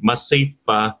tipid, mas safe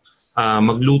pa,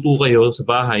 magluto kayo sa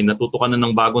bahay, natuto ka na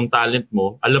ng bagong talent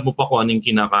mo, alam mo pa kung anong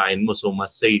kinakain mo, so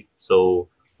mas safe. So,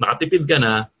 nakatipid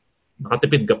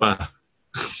ka pa.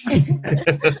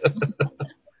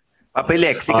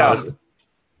 Papilex, ikaw.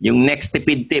 Yung next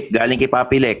tipid tip, galing kay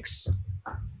Papilex.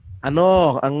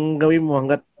 Ang gawin mo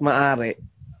hanggat maaari,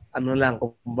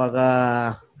 kumbaga,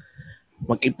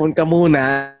 mag-ipon ka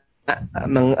muna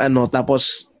ng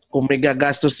tapos kung may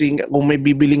gagastusin, kung may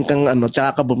bibiling kang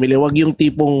tsaka ka bumili, wag yung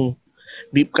tipong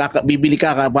bibili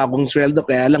ka bagong sweldo,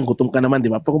 kaya lang gutom ka naman,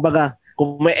 di ba? Kumbaga,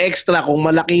 kung may extra, kung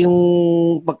malaki yung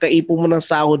pagkaipon mo ng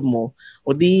sahod mo,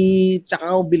 o di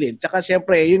tsaka mo bilhin. Tsaka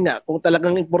syempre, yun nga, kung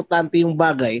talagang importante yung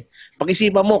bagay,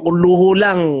 pag-isipan mo, kung luho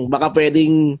lang, baka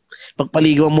pwedeng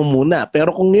pagpaligawan mo muna.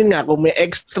 Pero kung yun nga, kung may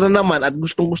extra naman at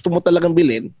gustong-gusto mo talagang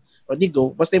bilhin, o di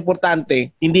go, basta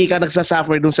importante, hindi ka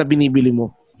nagsasuffer dun sa binibili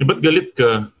mo. Ba't galit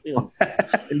ka?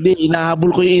 Hindi,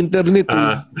 inahabol ko yung internet.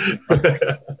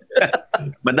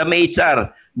 Madam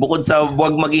HR, bukod sa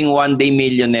huwag maging one day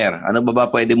millionaire, ano ba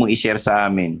pwede mong i-share sa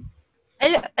amin?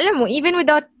 alam mo, even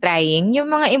without trying, yung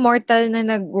mga immortal na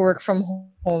nag-work from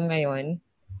home ngayon,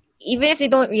 even if they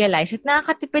don't realize it,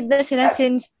 nakakatipid na sila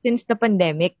since the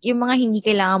pandemic. Yung mga hindi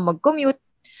kailangan mag-commute,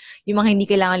 yung mga hindi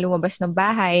kailangan lumabas ng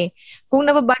bahay, kung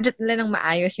nababudget nila ng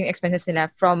maayos yung expenses nila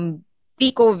from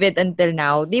pre-COVID until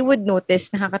now, they would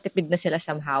notice nakakatipid na sila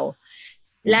somehow.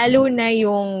 Lalo na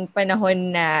yung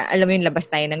panahon na, alam mo yung labas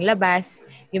tayo ng labas,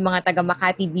 yung mga taga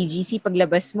Makati, BGC,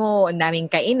 paglabas mo, ang daming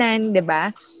kainan, di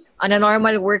ba? On a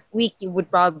normal work week, you would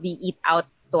probably eat out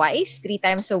 2-3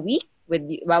 times a week with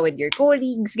your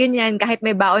colleagues, ganyan. Kahit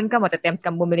may baon ka, matatempt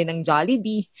kang bumili ng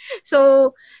Jollibee.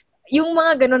 So, yung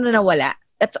mga ganun na nawala,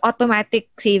 that's automatic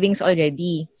savings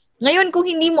already. Ngayon, kung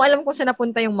hindi mo alam kung saan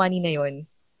napunta yung money na yun,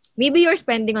 maybe you're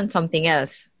spending on something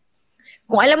else.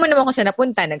 Kung alam mo naman kung saan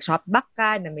napunta, nag-shop back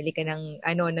ka, namili ka nung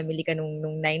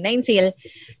 99 sale,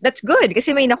 that's good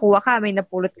kasi may nakuha ka, may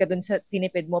napulot ka dun sa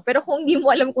tinipid mo. Pero kung hindi mo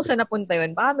alam kung saan napunta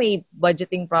yun, baka may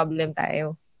budgeting problem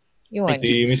tayo. Yun.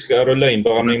 Si Miss Caroline,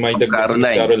 baka may dagdag si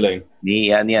Miss Caroline.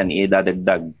 Yan,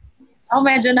 idadagdag. Ako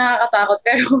medyo nakakatakot,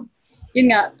 pero yun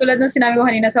nga, tulad ng sinabi ko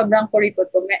kanina, sobrang kuripot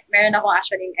ko. Meron ako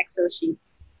actually yung Excel sheet.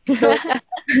 So,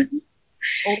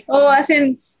 as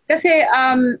in, kasi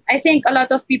I think a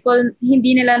lot of people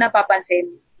hindi nila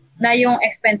napapansin na yung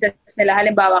expenses nila,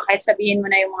 halimbawa kahit sabihin mo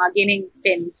na yung mga gaming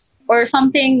pins or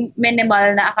something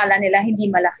minimal na akala nila hindi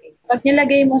malaki. Pag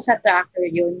nilagay mo sa tracker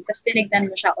yun, tapos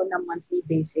tinignan mo siya on a monthly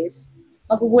basis,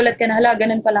 magugulat ka na, hala,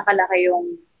 ganun pala kalaki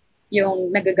yung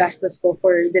nagagastos ko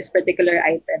for this particular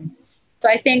item.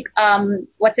 So I think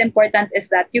what's important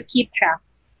is that you keep track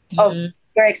of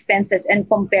your expenses and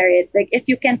compare it. Like, if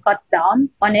you can cut down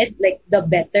on it, like, the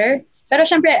better. Pero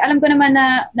syempre, alam ko naman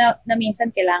na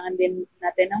minsan kailangan din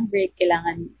natin ng break,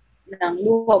 kailangan ng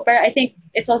luho. Pero I think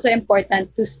it's also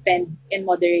important to spend in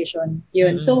moderation.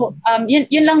 Yun. So,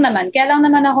 yun lang naman. Kaya lang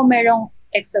naman ako merong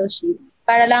Excel sheet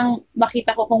para lang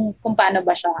makita ko kung paano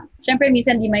ba siya. Syempre,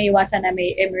 minsan di maiiwasan na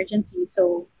may emergency.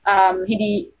 So,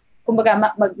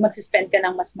 kumbaga magsispend ka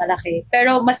ng mas malaki.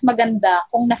 Pero mas maganda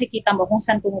kung nakikita mo kung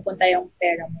saan pumupunta yung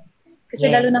pera mo. Kasi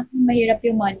lalo na kung mahirap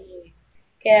yung money.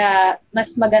 Kaya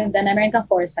mas maganda na meron kang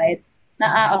foresight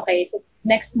na okay, so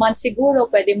next month siguro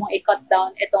pwede mong i-cut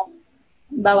down itong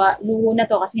luho na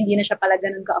to kasi hindi na siya pala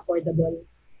ganun ka-affordable.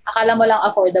 Akala mo lang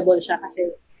affordable siya kasi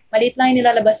maliit lang yung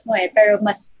nilalabas mo pero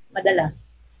mas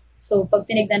madalas. So pag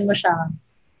tinignan mo siya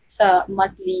sa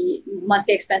monthly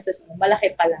expenses mo,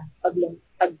 malaki pala pag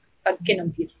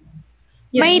kinompute mo.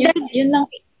 Yun lang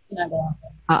ginagawa ko.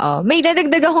 Oo. May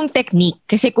dadagdag akong technique.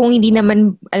 Kasi kung hindi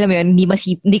naman, alam mo yun,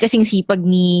 hindi kasing sipag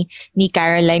ni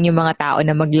Caroline yung mga tao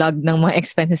na mag-log ng mga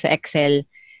expenses sa Excel.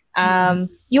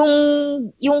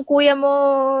 Yung kuya mo,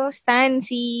 Stan,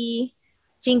 si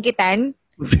Chinkitan,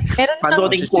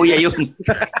 Panoting kuya yun.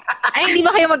 Ay, hindi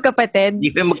ba kayo magkapatid?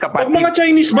 Hindi kayo magkapatid. Pag mga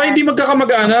Chinese ba, hindi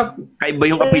magkakamag-anak? Kaiba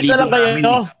yung apelido namin.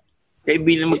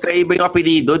 Kaiba yung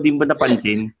apelido, di ba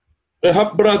napansin?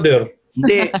 Half-brother.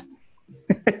 Hindi.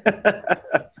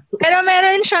 Pero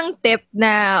meron siyang tip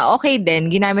na okay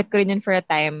din. Ginamit ko rin yun for a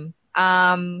time.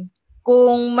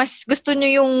 Kung mas gusto nyo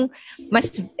yung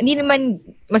hindi naman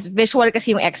mas visual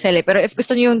kasi yung Excel pero if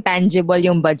gusto nyo yung tangible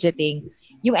yung budgeting,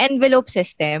 yung envelope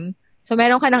system, so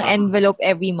meron ka ng envelope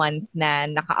every month na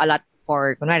naka-allot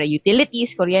for, kunwari,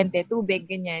 utilities, kuryente, tubig,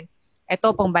 ganyan.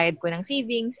 Ito pang bayad ko ng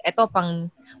savings, ito pang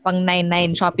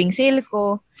 99 shopping sale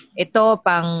ko, ito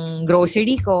pang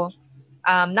grocery ko.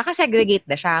 Nakasegregate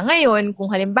na siya. Ngayon, kung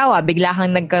halimbawa, bigla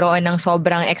kang nagkaroon ng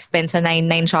sobrang expense sa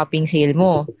 99 shopping sale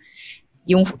mo,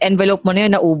 yung envelope mo na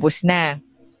yun, naubos na.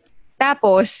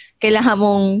 Tapos, kailangan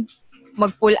mong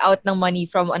mag-pull out ng money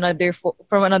from another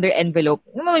envelope.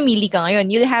 Mamimili ka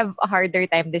ngayon, you'll have a harder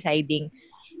time deciding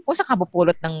kung saan ka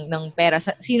pupulot ng pera.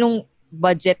 Sinong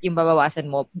budget yung babawasan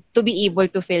mo to be able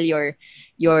to fill your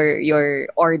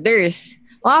orders.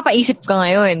 Makapaisip ka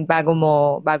ngayon bago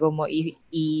mo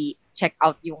i-check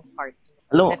out yung cart.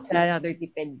 Hello. That's another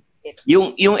tip.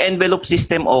 Yung envelope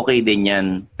system okay din yan.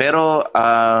 Pero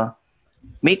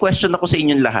may question ako sa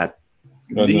inyong lahat.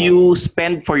 Do you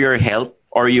spend for your health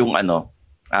or yung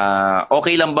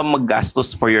okay lang ba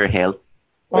maggastos for your health?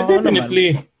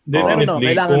 Definitely.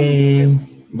 Definitely.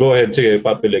 Go ahead. Sige,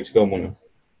 Papi Lex, ikaw muna.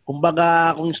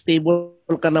 Kumbaga, kung stable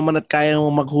ka naman at kaya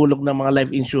mo maghulog ng mga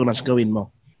life insurance, gawin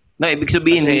mo. No, ibig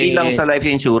sabihin, hindi lang sa life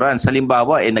insurance.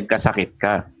 Halimbawa, nagkasakit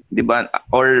ka. Di ba?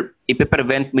 Or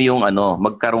ipe-prevent mo yung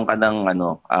magkaroon ka ng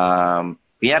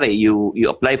kunyari, you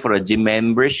apply for a gym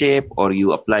membership or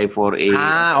you apply for a...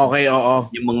 okay,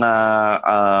 oo. Yung mga...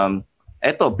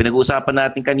 pinag-uusapan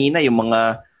natin kanina, yung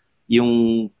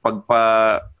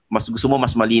mas gusto mo,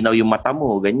 mas malinaw yung mata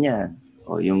mo, ganyan.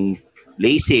 O yung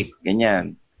LASIK,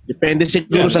 ganyan. Depende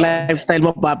siguro sa lifestyle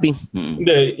mo, papi.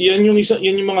 Hindi, yan yung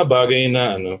mga bagay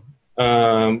na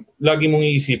lagi mong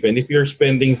iisipin. If you're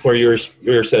spending for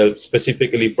yourself,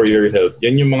 specifically for your health,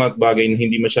 yan yung mga bagay na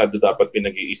hindi masyado dapat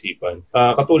pinag-iisipan.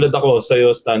 Katulad ako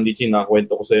sa'yo, Stanley Chi,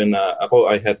 nakakwento ko sa'yo na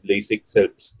I had LASIK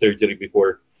surgery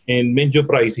before. And medyo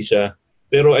pricey siya.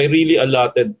 Pero I really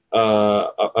allotted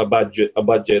a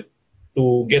budget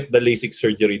to get the LASIK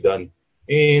surgery done.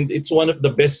 And it's one of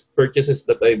the best purchases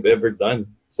that I've ever done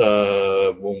sa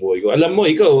buong buhay ko. Alam mo,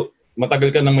 ikaw,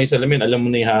 matagal ka nang may salamin. Alam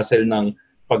mo na yung hassle ng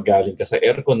paggaling ka sa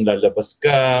aircon, lalabas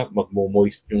ka,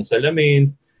 magmo-moist yung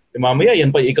salamin. Mamaya,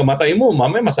 yan pa ikamatay mo.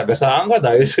 Mamaya, masagasaan ka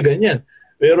dahil sa ganyan.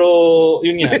 Pero,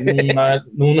 yun yan.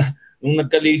 Nung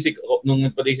nagka-LASIK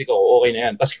ako, okay na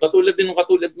yan. Tapos katulad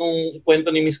nung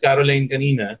kwento ni Miss Caroline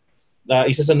kanina, na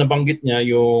isa sa nabanggit niya,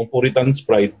 yung Puritan's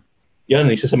Pride. Yan,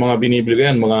 isa sa mga binibili ko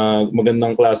yan. Mga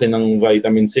magandang klase ng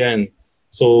vitamins yan.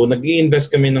 So,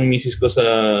 nag-i-invest kami ng misis ko sa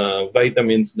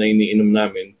vitamins na iniinom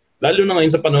namin. Lalo na ngayon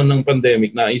sa panahon ng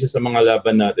pandemic na isa sa mga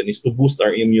laban natin is to boost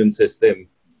our immune system.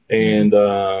 And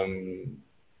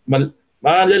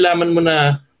malalaman mo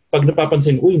na pag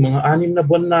napapansin, mga 6 na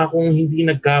buwan na akong hindi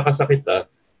nagkakasakit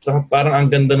Saka parang ang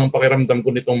ganda ng pakiramdam ko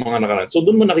nitong mga nakaraan. So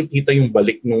doon mo nakikita yung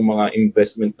balik ng mga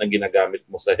investment na ginagamit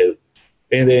mo sa health.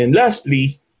 And then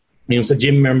lastly, yung sa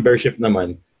gym membership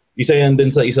naman, isa yan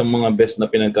din sa isang mga best na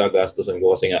pinagkagastusan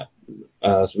ko kasi nga,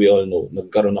 as we all know,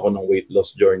 nagkaroon ako ng weight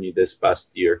loss journey this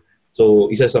past year.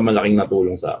 So, isa sa malaking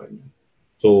natulong sa akin.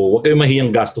 So, huwag kayong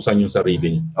mahiyang gastusan yung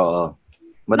sarili niyo. Oo.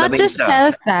 Not just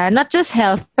health, not just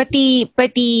health, pati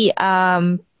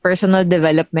personal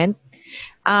development.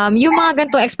 Yung mga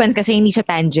ganitong expense kasi hindi siya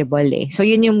tangible eh. So,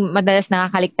 yun yung madalas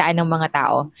nakakaligtaan ng mga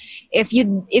tao. If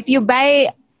you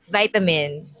buy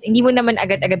vitamins, hindi mo naman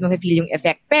agad-agad ma-feel yung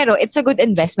effect. Pero it's a good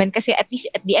investment kasi at least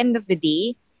at the end of the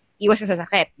day, iwas ka sa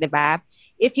sakit, di ba?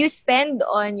 If you spend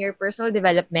on your personal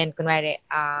development, kunwari,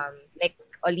 like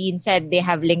Olin said, they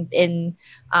have LinkedIn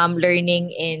learning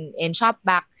in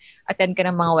Shopback, attend ka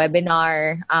ng mga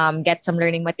webinar, get some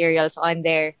learning materials on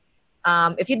there.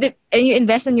 If you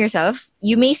invest in yourself,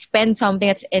 you may spend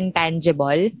something that's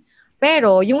intangible,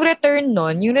 pero yung return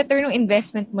ng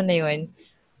investment mo na yun,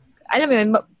 alam mo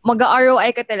yun,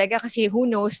 mag-ROI ka talaga kasi who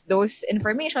knows, those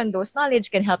information, those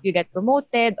knowledge can help you get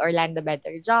promoted or land a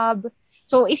better job.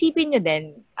 So, isipin nyo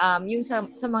din, yung sa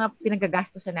mga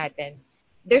pinagagastusan natin,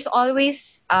 there's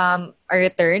always a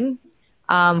return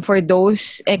for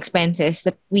those expenses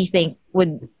that we think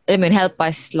would help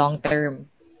us long-term.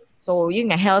 So,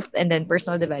 yun nga, health and then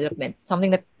personal development,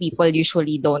 something that people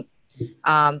usually don't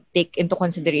take into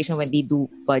consideration when they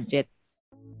do budget.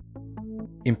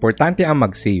 Importante ang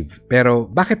mag-save, pero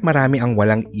bakit marami ang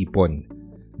walang ipon?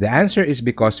 The answer is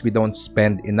because we don't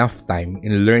spend enough time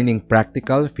in learning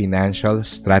practical financial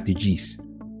strategies.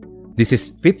 This is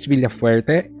Fitz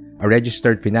Villafuerte, a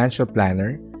registered financial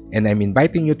planner, and I'm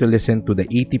inviting you to listen to the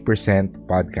 80%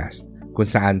 podcast, kung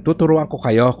saan tuturuan ko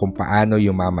kayo kung paano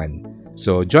yumaman.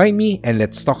 So join me and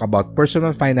let's talk about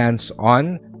personal finance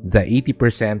on the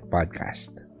 80%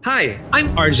 podcast. Hi, I'm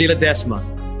RJ Ledesma.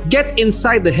 Get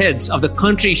inside the heads of the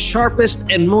country's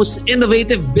sharpest and most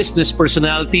innovative business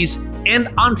personalities and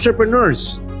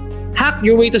entrepreneurs. Hack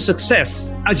your way to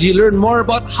success as you learn more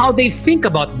about how they think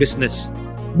about business.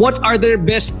 What are their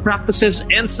best practices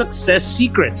and success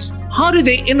secrets? How do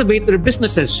they innovate their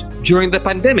businesses during the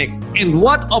pandemic? And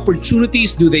what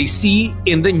opportunities do they see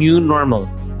in the new normal?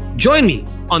 Join me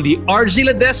on the RJ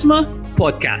Ledesma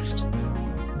podcast.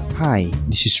 Hi,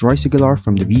 this is Roy Sigalar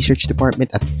from the Research Department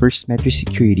at First Metro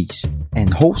Securities and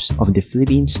host of the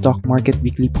Philippine Stock Market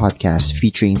Weekly podcast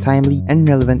featuring timely and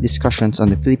relevant discussions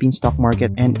on the Philippine stock market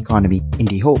and economy in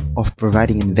the hope of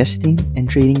providing investing and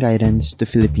trading guidance to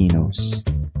Filipinos.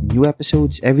 New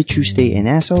episodes every Tuesday and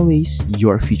as always,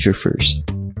 your future first.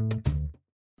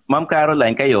 Ma'am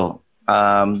Caroline, kayo,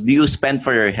 do you spend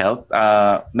for your health?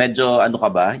 Medyo ano ka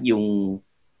ba?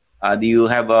 Do you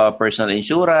have a personal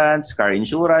insurance, car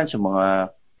insurance, yung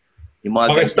mga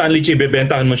Okay, Stanley Chi,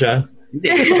 bebentahan mo siya? Hindi.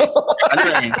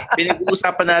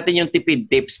 Pinag-uusapan natin yung tipid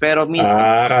tips pero minsan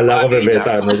akala ko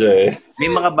bebentahan mo siya eh. May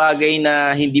mga bagay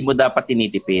na hindi mo dapat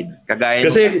tinitipid. Kagaya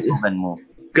ng mo.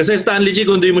 Kasi Stanley Chi,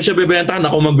 kung hindi mo siya bebentahan,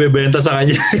 ako magbebenta sa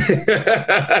kanya.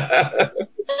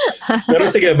 Pero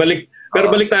sige, balik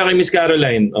tayo kay Miss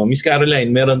Caroline. Miss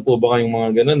Caroline, meron po ba kayong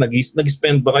mga ganun?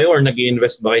 Nag-spend ba kayo or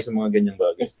nag-i-invest ba kayo sa mga ganyang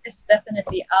bagay? Yes,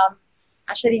 definitely.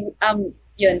 Actually,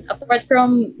 yun. Apart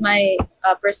from my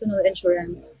personal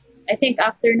insurance, I think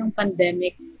after nung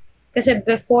pandemic, kasi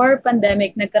before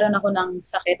pandemic, nagkaroon ako ng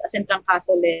sakit as in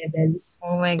trangkaso levels.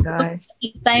 Oh my God. At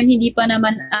the time, hindi pa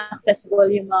naman accessible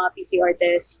yung mga PCR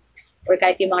tests or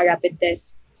kahit yung mga rapid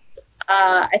tests.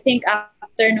 I think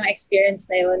after no experience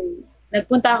na yun,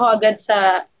 nagpunta ako agad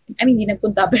hindi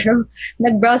nagpunta, pero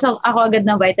nag-browse ako agad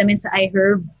ng vitamins sa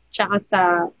iHerb tsaka sa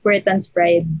Puritan's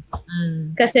Pride.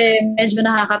 Kasi medyo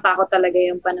nakakatakot talaga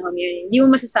yung panahon yun. Hindi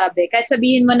mo masasabi. Kahit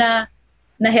sabihin mo na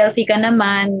healthy ka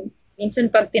naman,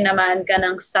 minsan pag tinamaan ka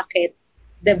ng sakit,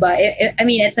 diba? I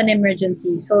mean, it's an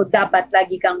emergency. So, dapat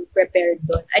lagi kang prepared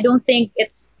doon. I don't think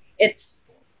it's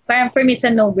parang for me, it's a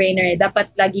no-brainer.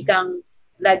 Dapat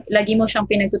lagi mo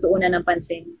siyang pinagtutuunan ng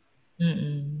pansin.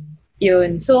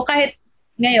 Yun. So, kahit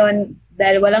ngayon,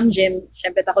 dahil walang gym,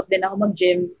 syempre takot din ako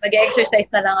mag-gym, mag-exercise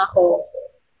na lang ako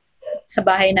sa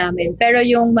bahay namin. Pero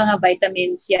yung mga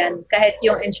vitamins yan, kahit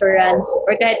yung insurance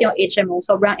or kahit yung HMO,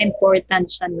 sobrang important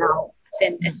siya now.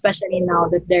 Especially now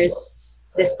that there's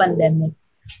this pandemic.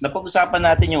 Napag-usapan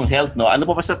natin yung health, no? Ano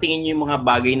pa sa tingin niyo yung mga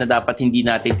bagay na dapat hindi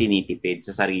natin tinitipid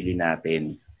sa sarili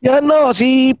natin? Yan, no,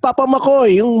 si Papa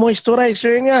Makoy, yung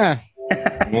moisturizer niya.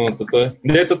 Totoo.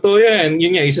 Hindi, totoo yan.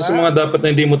 Yun nga, isa sa mga dapat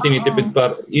na hindi mo tinitipid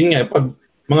yun nga, pag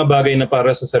mga bagay na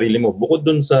para sa sarili mo, bukod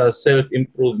dun sa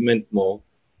self-improvement mo,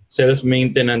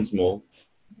 self-maintenance mo,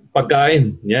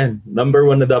 pagkain. Yan. Number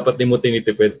 1 na dapat hindi mo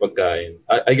tinitipid, pagkain.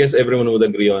 I guess everyone would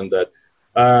agree on that.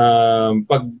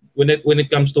 When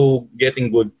it comes to getting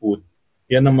good food,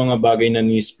 yan ang mga bagay na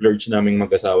ni-splurge naming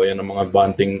mag-asawa. Yan ang mga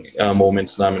bonding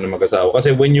moments namin ng mag-asawa.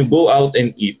 Kasi when you go out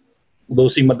and eat, though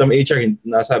si Madam HR,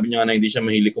 nasabi niya na hindi siya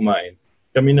mahilig kumain.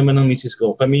 Kami naman ng misis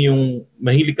ko, kami yung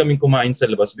mahilig kaming kumain sa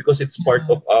labas because it's part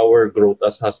of our growth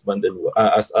as husband and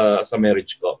as a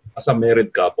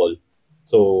married couple.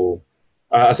 So,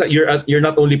 you're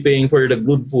not only paying for the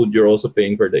good food, you're also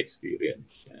paying for the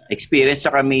experience. Experience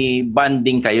sa kami,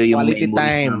 bonding kayo, yung quality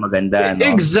time na maganda. No?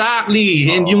 Exactly!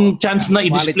 And yung chance na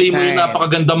i-display mo yung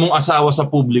napakaganda mong asawa sa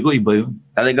publiko, iba yun.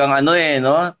 Talagang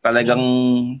talagang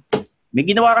may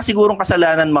ginawa ka sigurong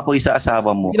kasalanan, Makoy, sa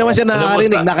asawa mo. Hindi naman siya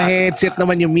nakakarinig, naka-headset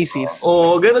naman yung misis.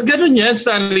 Ganun yan,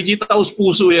 Stanley G. Taos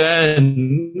puso yan.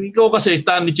 Ikaw kasi,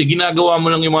 Stanley G, ginagawa mo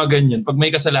lang yung mga ganyan pag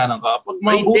may kasalanan ka. Pag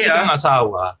mabuti kang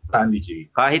asawa, Stanley G.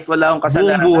 Kahit wala akong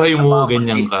kasalanan. Buong buhay mo,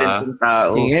 ganyan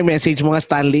ka. Sige, message mo nga,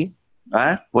 Stanley.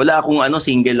 Ha? Wala akong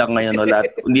single lang ngayon.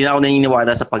 Hindi na ako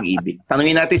naniniwala sa pag-ibig.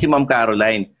 Tanungin natin si Ma'am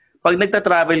Caroline. Pag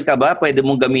nagta-travel ka ba, pwede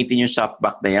mong gamitin yung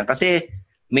shopback na yan? Kasi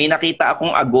may nakita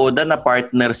akong Agoda na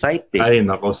partner site. Ay,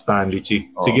 nako, Stanley Chi.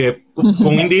 Sige,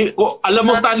 alam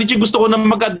mo, Stanley Chi, gusto ko nang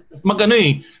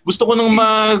gusto ko nang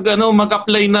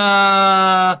mag-apply na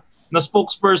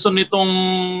spokesperson nitong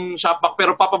Shopback,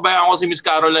 pero papabayaan ko si Miss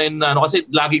Caroline kasi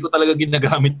lagi ko talaga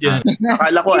ginagamit yan.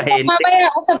 Akala ko ahente.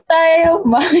 Mamaya, usap tayo.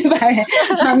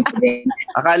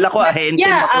 Akala ko ahente.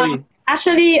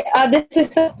 Actually, this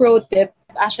is a pro tip.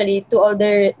 Actually, to all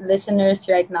the listeners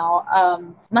right now,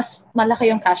 mas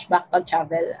malaki yung cashback pag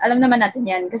travel. Alam naman natin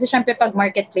yan. Kasi syempre pag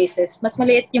marketplaces, mas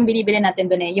maliit yung binibili natin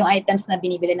doon yung items na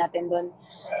binibili natin doon.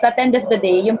 So at the end of the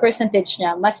day, yung percentage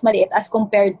niya, mas maliit as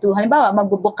compared to, halimbawa,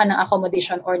 magbubook ka ng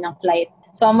accommodation or ng flight.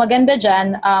 So maganda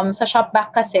dyan, sa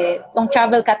Shopback kasi, itong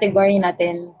travel category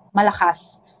natin,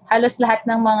 malakas. Halos lahat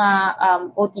ng mga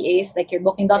OTAs like your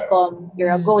Booking.com,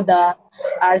 your Agoda,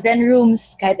 Zen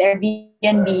Rooms, kahit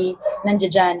Airbnb,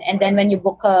 nandiyan dyan. And then when you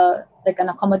book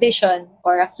an accommodation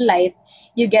or a flight,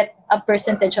 you get a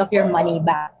percentage of your money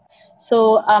back.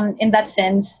 So in that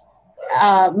sense,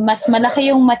 mas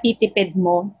malaki yung matitipid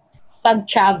mo pag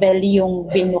travel yung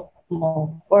binook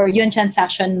mo or yung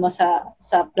transaction mo sa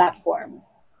platform.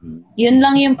 Yun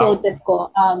lang yung pro tip ko.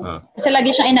 Kasi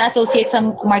lagi siyang ina-associate sa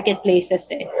marketplaces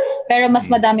Pero mas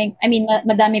madami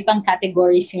pang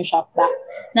categories yung Shopback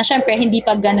na syempre hindi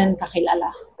pa ganun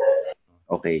kakilala.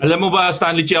 Okay. Alam mo ba,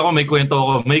 Stanley Chi, may kwento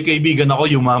ako. May kaibigan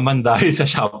ako yumaman dahil sa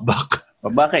Shopback.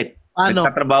 Bakit?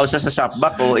 Nagtatrabaho siya sa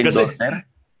Shopback o endorser?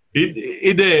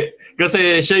 Hindi.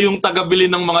 Kasi siya yung taga-bili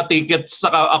ng mga tickets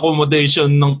sa accommodation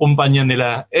ng kumpanya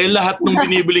nila. Lahat ng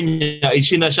binibili niya ay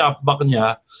sina-Shopback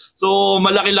niya. So,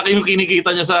 malaki-laki yung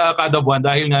kinikita niya sa kada buwan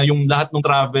dahil nga yung lahat ng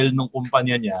travel ng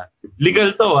kumpanya niya.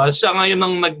 Legal to siya ngayon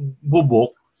ang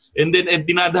nagbubuk. And then,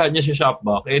 dinadahan niya sa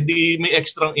Shopback. Di may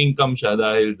extra income siya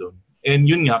dahil doon. And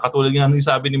yun nga, katulad nga ng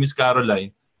sabi ni Miss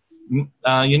Caroline,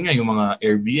 yun nga, yung mga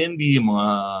Airbnb, yung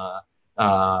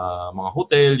mga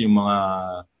hotel, yung mga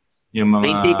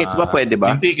may tickets ba? Pwede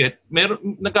ba? Yung ticket.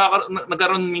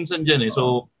 Nagkaroon minsan dyan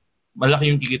So, malaki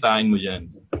yung kikitain mo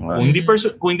dyan. Wow.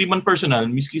 Kung hindi man personal,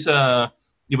 miski sa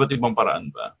iba't ibang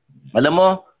paraan ba. Alam mo,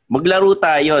 maglaro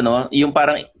tayo, no? Yung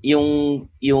parang,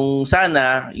 yung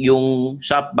sana, yung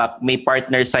Shopback may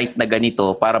partner site na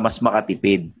ganito para mas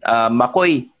makatipid.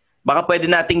 Makoy, baka pwede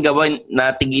nating gawin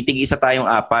na tigi-isa tayong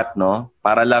 4, no?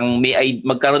 Para lang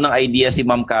magkaroon ng idea si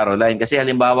Ma'am Caroline. Kasi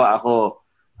halimbawa ako,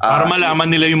 Para malaman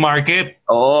nila yung market.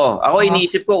 Oo. Ako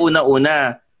iniisip ko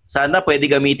una-una, sana pwede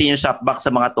gamitin yung shopback sa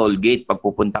mga toll gate pag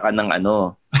pupunta ka ng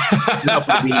mga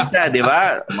probinsya, di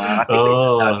ba? Mga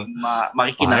katipid,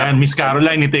 makikinap. Ayan, Miss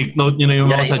Caroline, i-take note nyo na yung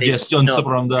mga suggestions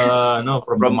from the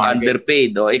market.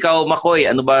 Underpaid. Ikaw, Makoy,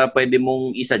 ano ba pwede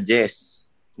mong i-suggest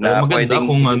na pwedeng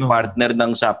partner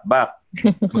ng shopback?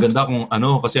 Maganda kung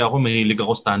kasi ako mahilig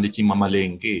ako Stanley Chi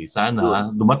mamalengke. Sana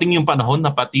dumating yung panahon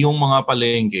na pati yung mga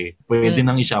palengke pwede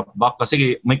nang i-shopback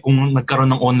kasi kung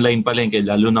nagkaroon ng online palengke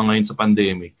lalo na ngayon sa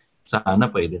pandemic, sana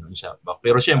pwede nang i-shopback.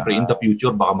 Pero syempre in the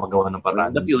future baka magawa ng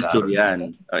paraan. In the future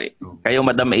yan. Okay. Kayo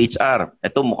Madam HR,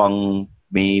 ito mukhang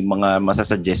may mga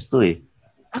masasuggest to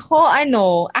Ako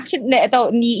actually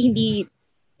ito hindi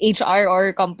HR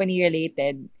or company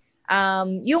related.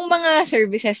 Yung mga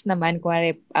services naman,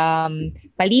 kuwari,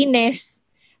 palinis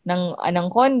ng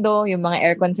kondo, yung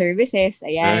mga aircon services,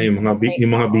 ayan. Yung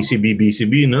mga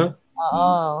BCB, no?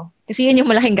 Oo. Kasi yun yung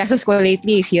malaking gastos ko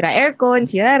lately. Sira aircon,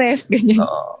 sira ref, ganyan.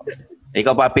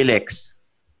 Ikaw, Papi Lex?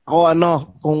 Ako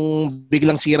kung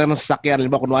biglang sira ng sasakyan,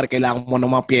 halimbawa kunwari kailangan mo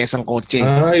ng mga piyesang kotse.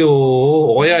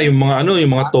 O kaya yung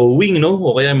mga towing, no?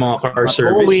 O kaya yung mga car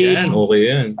service, yan. Okay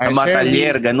yan. Sa mga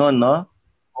talyer, ganun, no?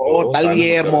 Oo,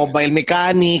 talyer, mobile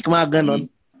mechanic, mga ganon.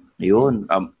 Yun.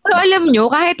 Pero alam nyo,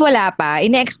 kahit wala pa,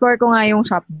 ine-explore ko nga yung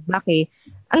shopback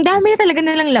Ang dami na talaga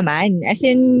nalang laman. As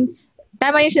in,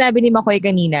 tama yung sinabi ni Makoy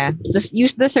kanina. Just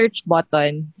use the search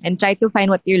button and try to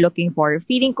find what you're looking for.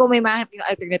 Feeling ko may mga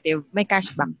alternative, may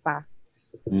cashback pa.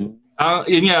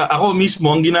 Yun nga, ako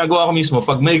mismo, ang ginagawa ko mismo,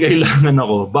 pag may kailangan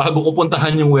ako, bago ko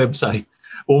puntahan yung website,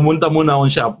 pumunta muna akong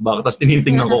shopback, tapos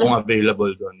tinitingnan ko kung available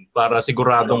doon para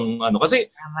siguradong Kasi,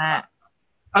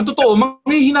 ang totoo,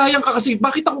 manghihinayang ka kasi,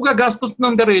 bakit ako gagastos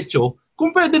ng diretso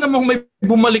kung pwede namang may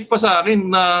bumalik pa sa akin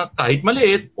na kahit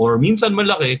maliit or minsan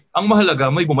malaki, ang mahalaga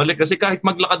may bumalik kasi kahit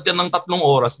maglakad ka ng 3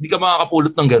 oras, di ka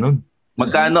makakapulot ng ganun.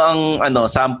 Magkano ang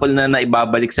sample na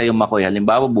naibabalik sa'yo, Makoy?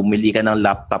 Halimbawa, bumili ka ng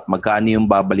laptop, magkano yung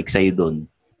babalik sa'yo doon?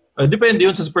 Depende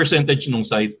yun sa percentage ng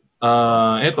site.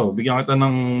 Eto, bigyan kita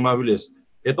ng mabilis.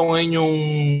 Ito ngayon yung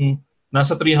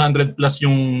nasa 300 plus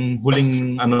yung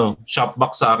huling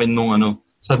shopback sa akin nung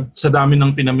sa dami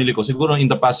ng pinamili ko. Siguro in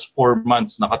the past 4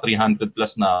 months naka 300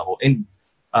 plus na ako. And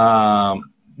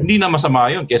hindi na masama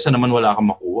yun kesa naman wala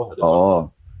kang makuha. Diba? Oo.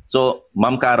 So,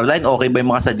 Ma'am Caroline, okay ba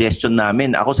yung mga suggestion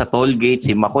namin? Ako sa toll gate,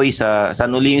 si Makoy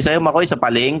saan uli yung sa'yo, Makoy? Sa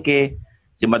palengke.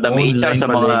 Si Madam HR sa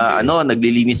mga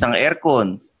naglilinis ng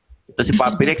aircon. Ito si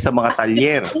Papi Lex sa mga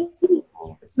talyer.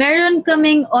 Meron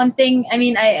kaming onting,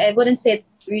 I wouldn't say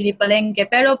it's really palengke,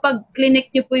 pero pag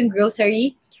clinic nyo po yung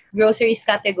groceries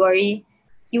category,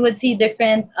 you would see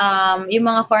different, yung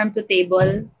mga farm to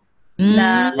table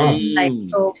na type.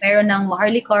 So, meron ng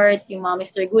Maharly Cart, yung mga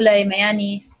Mr. Gulay,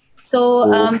 Mayani. So,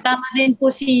 tama din po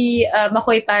si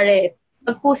Makoy Pare.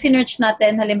 Pag po sinearch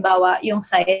natin, halimbawa, yung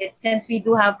site, since we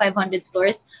do have 500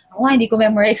 stores, hindi ko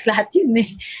memorize lahat yun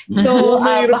So,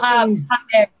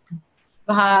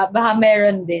 baka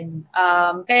meron din.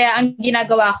 Kaya ang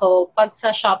ginagawa ko, pag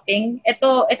sa shopping,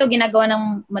 ito ginagawa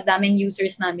ng madaming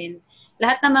users namin.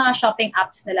 Lahat ng mga shopping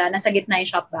apps nila, nasa gitna yung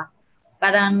shopback.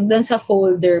 Parang doon sa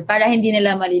folder, para hindi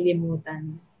nila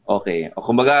malilimutan. Okay. O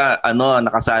kumbaga,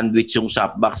 naka-sandwich yung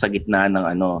shopback sa gitna ng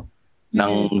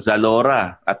ng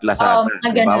Zalora at Lazada.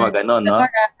 Ganon, no?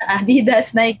 Zalora,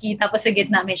 Adidas, Nike, tapos sa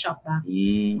gitna may shopback.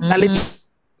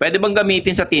 Pwede bang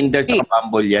gamitin sa Tinder at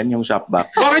Bumble yan, yung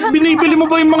shopback? Bakit binibili mo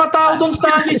ba yung mga tao doon,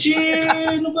 Stanley Chi?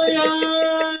 Ano ba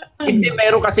yan? Hindi,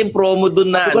 meron kasing promo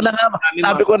doon na.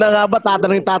 Sabi ko na nga ba,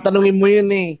 tatanungin mo yun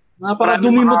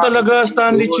Naparadumi mo talaga,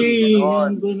 Stanley Chi.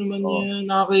 Ano naman yan?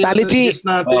 Nakakasuggest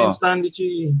natin, Stanley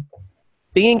Chi.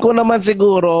 Tingin ko naman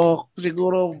siguro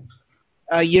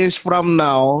years from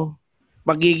now,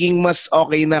 magiging mas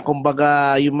okay na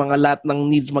kumbaga yung mga lahat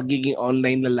ng needs magiging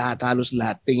online na lahat, halos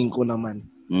lahat. Tingin ko naman.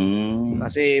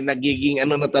 Kasi nagiging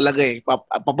na talaga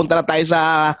papunta na tayo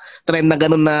sa trend na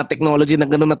gano'n na technology na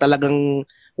gano'n na talagang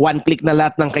one click na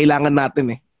lahat ng kailangan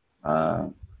natin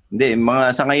Hindi,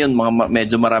 sa ngayon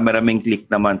medyo marami-raming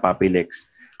click naman, Papi Lex.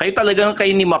 Kayo talagang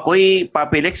ni Makoy,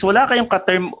 Papi Lex, wala kayong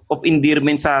ka-term of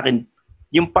endearment sa akin.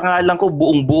 Yung pangalan ko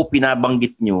buong-buo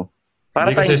pinabanggit nyo.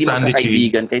 Para tayong hindi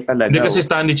magkakaibigan kayo talaga. Hindi kasi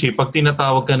Stanley Chi, pag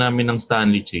tinatawag ka namin ng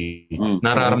Stanley Chi,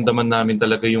 nararamdaman namin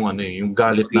talaga yung yung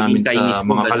galit namin sa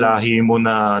mga kalahi mo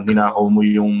na ninakaw mo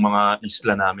yung mga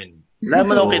isla namin. Wala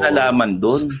man akong kinalaman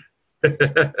doon.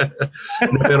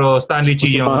 Pero Stanley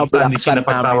Chi, yung Stanley Chi na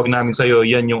pagtawag namin sa'yo,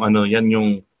 yan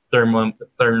yung term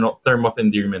of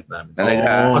endearment namin.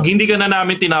 Pag hindi ka na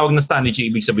namin tinawag na Stanley Chi,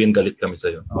 ibig sabihin galit kami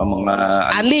sa'yo.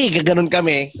 Stanley, ganoon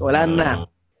kami. Wala na.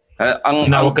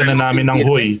 Tinawag ka na namin ng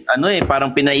hoy.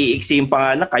 Parang pinaiiksi yung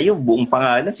pangalan. Kayo, buong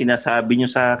pangalan, sinasabi nyo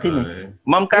sa akin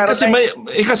Ma'am Caroline.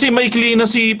 Kasi may clean na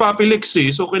si Papi Lex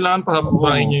So, kailangan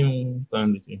pahababain niyo yung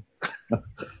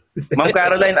Ma'am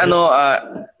Caroline,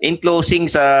 in closing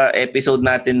sa episode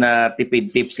natin na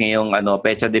tipid tips ngayong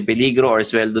Pecha de Peligro or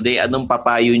Sweldo Day, anong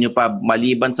papayo nyo pa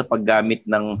maliban sa paggamit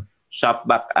ng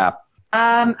Shopback app?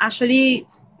 Actually,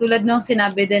 tulad nung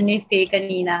sinabi din ni Faye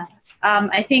kanina,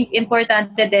 I think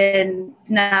importante din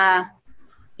na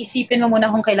isipin mo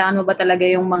muna kung kailangan mo ba talaga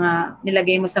yung mga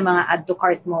nilagay mo sa mga add to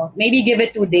cart mo. Maybe give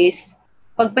it 2 days.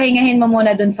 Pagpahingahin mo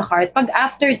muna dun sa cart. Pag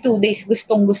after 2 days,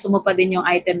 gusto mo pa din yung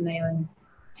item na yun,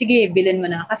 sige, bilhin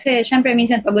mo na. Kasi syempre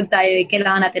minsan pagod tayo,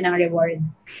 kailangan natin ng reward.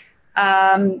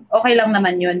 Okay lang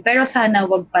naman yun. Pero sana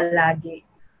wag palagi.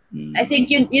 I think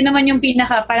yun naman yung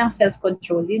pinaka, parang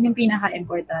self-control. Yun yung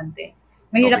pinaka-importante.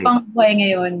 Mahirap ang buhay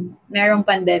ngayon, mayroong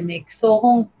pandemic. So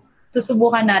kung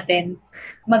susubukan natin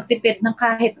magtipid ng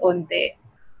kahit onte,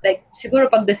 like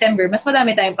siguro pag December, mas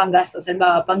madami tayong panggastos,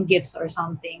 halimbawa pang gifts or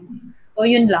something. So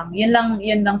yun lang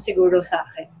siguro sa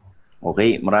akin.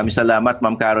 Okay, maraming salamat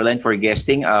Ma'am Caroline for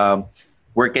guesting.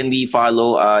 Where can we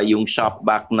follow yung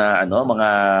Shopback na mga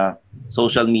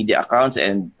social media accounts,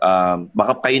 and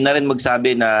baka kayo na rin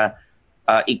magsabi na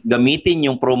gamitin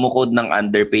yung promo code ng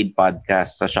Underpaid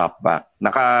Podcast sa Shopback.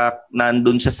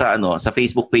 Nandun siya sa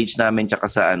Facebook page namin tsaka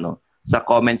sa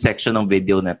comment section ng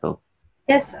video na to.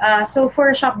 Yes, so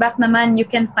for Shopback naman, you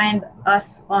can find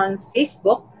us on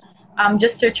Facebook.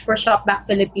 Just search for Shopback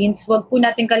Philippines. Huwag po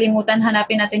natin kalimutan,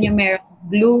 hanapin natin yung merong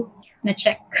blue na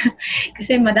check.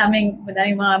 Kasi madaming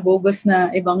mga bogus na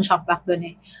ibang Shopback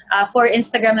doon For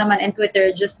Instagram naman and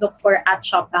Twitter, just look for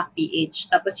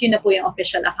 @ShopbackPH. Tapos yun na po yung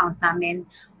official account namin.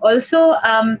 Also,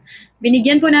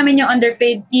 binigyan po namin yung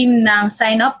Underpaid team ng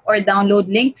sign up or download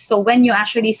link. So when you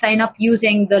actually sign up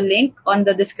using the link on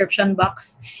the description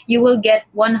box, you will get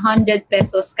 100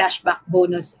 pesos cashback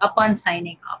bonus upon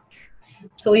signing up.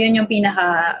 So yun yung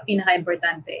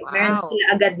pinaka-importante. Wow. Meron sila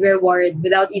agad reward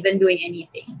without even doing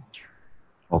anything.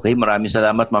 Okay, maraming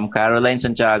salamat Ma'am Caroline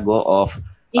Santiago of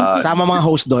sama mga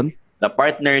host doon. The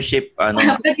partnership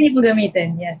Pwede niyo po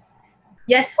gamitin, yes.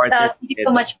 Yes, thank you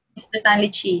so much Mr. Stanley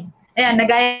Chi. Ayan,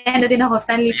 nagaya na din ako,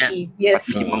 Stanley Chi.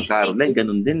 Yes. Si Ma'am Caroline,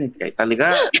 ganun din Kaya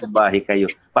talaga, bahay kayo.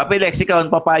 Papi Lex, ikaw,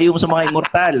 ang papayo mo sa mga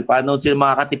immortal? Paano sila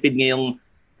makakatipid ngayong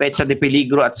Pecha de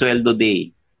Peligro at Sweldo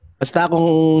Day? Basta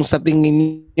kung sa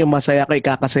tingin niyo masaya kayo,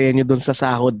 ikakasaya niyo doon sa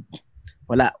sahod.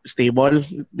 Wala, stable?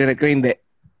 Direct ko hindi.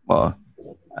 Oo.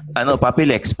 Papi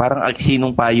Lex, parang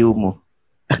sinong payo mo?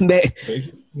 Hindi.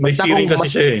 May siring kasi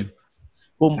siya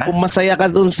Kung masaya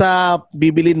ka doon sa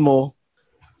bibilin mo,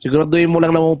 siguraduhin mo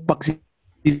lang na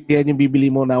pagsisihan yung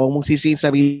bibili mo na huwag mong sisihin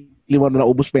sarili mo na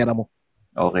naubos pera mo.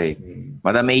 Okay.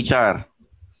 Madam HR.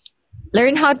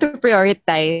 Learn how to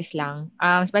prioritize lang.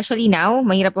 Especially now,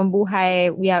 mahirap ang buhay.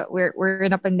 We're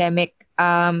in a pandemic.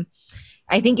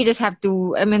 I think you just have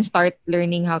to, start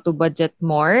learning how to budget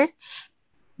more.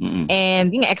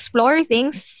 And explore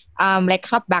things like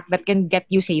Shopback that can get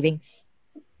you savings.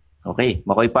 Okay,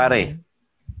 Makoy pare.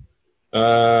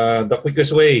 The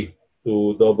quickest way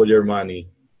to double your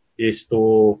money is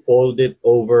to fold it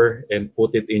over and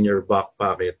put it in your back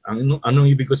pocket. Anong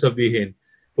ibig ko sabihin?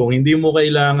 Kung hindi mo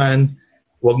kailangan,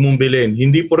 huwag mong bilhin.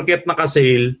 Hindi porket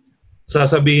naka-sale,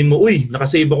 sasabihin mo, uy,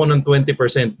 nakasave ako ng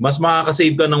 20%. Mas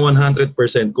makakasave ka ng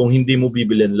 100% kung hindi mo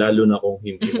bibilhin, lalo na kung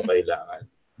hindi mo kailangan.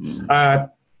 At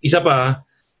isa pa,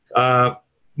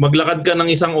 maglakad ka ng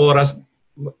 1 oras,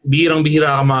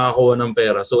 bihirang-bihira ka makakuha ng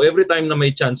pera. So every time na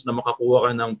may chance na makakuha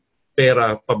ka ng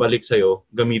pera pabalik sa'yo,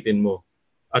 gamitin mo.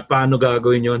 At paano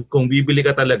gagawin yon? Kung bibili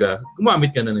ka talaga,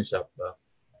 gumamit ka na ng Shopback.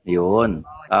 Yun.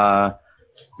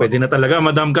 Pwede na talaga,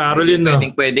 Madam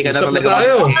Caroline. Pwede ka na talaga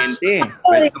mag-ahente.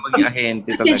 Pwede ka mag-ahente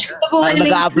talaga.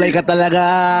 Nag-a-apply ka talaga,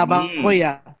 Makoy.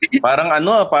 Parang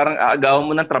parang aagawan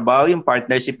mo ng trabaho yung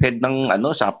partnership head ng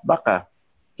Shopback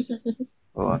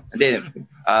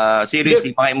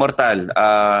seriously, mga immortal,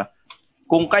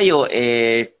 kung kayo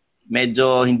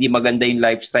medyo hindi maganda yung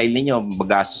lifestyle ninyo,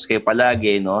 magastos kayo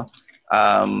palagi,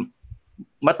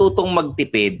 matutong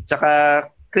magtipid, tsaka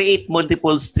create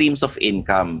multiple streams of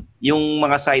income. Yung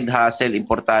mga side hustle,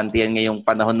 importante yan ngayong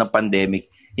panahon ng pandemic.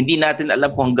 Hindi natin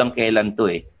alam kung hanggang kailan to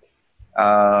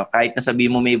kahit na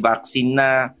sabihin mo may vaccine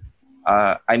na,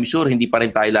 I'm sure hindi pa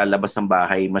rin tayo lalabas ng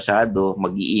bahay masyado.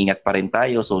 Mag-iingat pa rin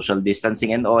tayo, social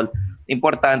distancing and all.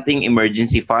 Importanteng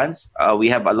emergency funds. We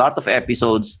have a lot of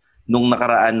episodes nung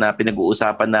nakaraan na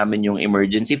pinag-uusapan namin yung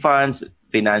emergency funds,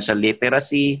 financial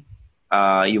literacy,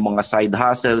 yung mga side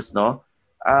hustles,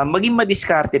 maging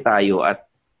madiskarte tayo at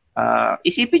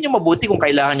isipin nyo mabuti kung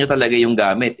kailangan nyo talaga yung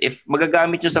gamit. If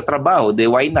magagamit nyo sa trabaho,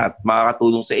 why not?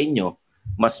 Makakatulong sa inyo.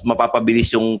 Mas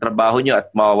mapapabilis yung trabaho nyo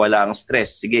at mawawala ang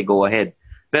stress. Sige, go ahead.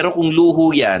 Pero kung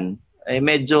luho yan,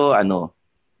 medyo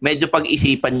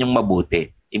pag-isipan yung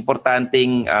mabuti.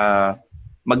 Importanteng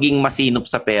maging masinop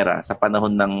sa pera sa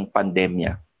panahon ng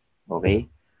pandemya. Okay?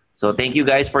 So thank you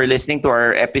guys for listening to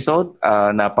our episode.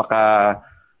 Napaka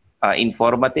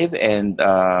informative and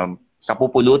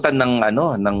kapupulutan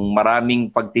ng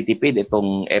maraming pagtitipid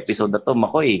itong episode na to,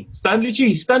 Makoy. Stanley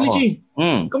G.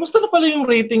 Kamusta na pala yung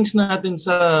ratings natin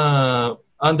sa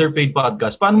Underpaid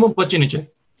Podcast? Paano mo ba chinecheck?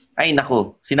 Ay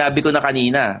nako, sinabi ko na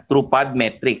kanina, through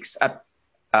Podmetrics at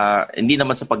hindi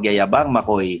naman sa pagyayabang,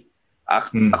 Makoy.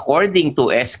 According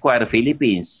to Esquire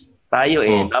Philippines, tayo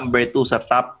number 2 sa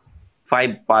top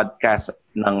 5 podcast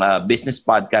ng business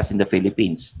podcast in the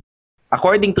Philippines.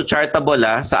 According to Chartable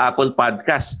sa Apple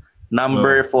Podcast,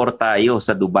 number 4 tayo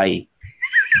sa Dubai.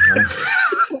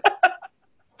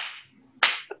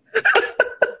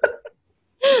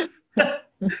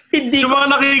 Hindi yung mga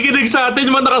nakikinig sa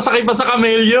atin, yung mga nakasakay pa sa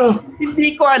kamelyo.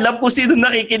 Hindi ko alam kung sino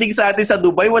nakikinig sa atin sa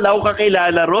Dubai. Wala akong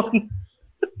kakilala ron.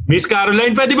 Miss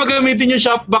Caroline, pwede ba gamitin yung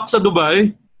Shopback sa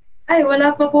Dubai? Ay,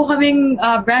 wala pa po kaming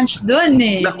branch doon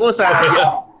eh. Naku,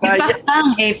 sayang.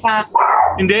 APAC.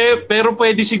 Hindi, pero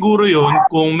pwede siguro yun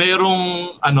kung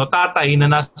merong tatay na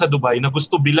nasa Dubai na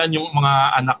gusto bilan yung mga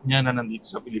anak niya na nandito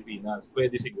sa Pilipinas.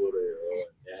 Pwede siguro yun.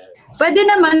 Yeah. Pwede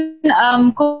naman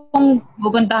kung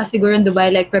pupunta ka siguro in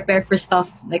Dubai, like prepare for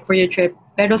stuff, like for your trip.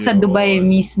 Pero sa Dubai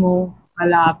mismo,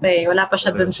 wala pa eh. Wala pa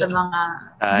siya doon sa mga...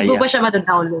 Hindi pa siya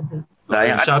ma-download.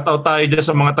 Shoutout tayo dyan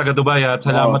sa mga taga-Dubai at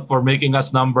salamat for making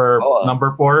us number 4.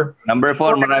 Number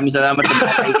 4, maraming salamat sa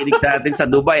mga nakikinig natin sa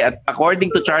Dubai. At according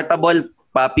to Chartable,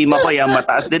 Papi Makoy,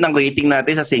 mataas din ang rating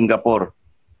natin sa Singapore.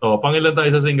 Pangilan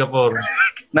tayo sa Singapore?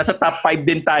 Nasa top 5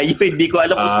 din tayo. Hindi ko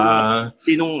alam kung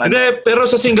sinong Hindi, pero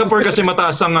sa Singapore kasi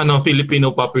mataas ang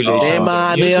Filipino population.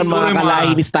 Mga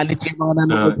kalahi ni Stanley G, mga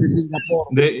nanonood sa Singapore.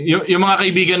 Hindi, yung mga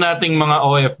kaibigan nating mga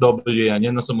OFW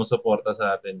yan ang sumusuporta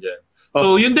sa atin dyan.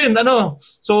 So yun din,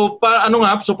 So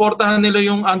suportahan nila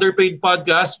yung Underpaid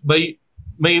Podcast by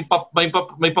may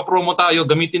pa-promo tayo,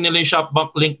 gamitin nila yung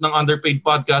Shopback link ng Underpaid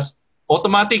Podcast.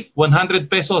 Automatic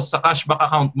 100 pesos sa cashback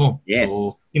account mo. Yes.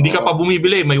 So, hindi ka pa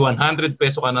bumibili, may 100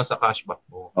 peso ka na sa cashback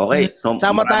mo. Okay. So,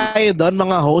 kasama tayo doon,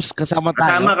 mga host. Kasama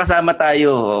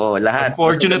tayo. Oo, lahat.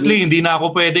 Unfortunately, hindi na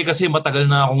ako pwede kasi matagal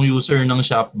na akong user ng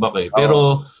Shopback eh.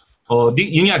 Pero,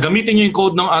 yun nga, gamitin nyo yung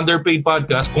code ng Underpaid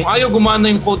Podcast. Kung ayaw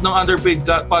gumana yung code ng Underpaid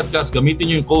Podcast,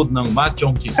 gamitin nyo yung code ng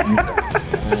Machong Chismisan.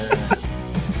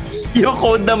 Yung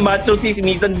code ng Machong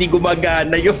Chismisan, di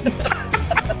gumagana yun.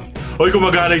 Hoy,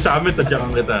 gumagana sa amin, tadyakan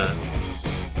kita.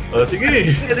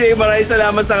 Sige. Maraming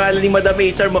salamat sa ngalan ni Madam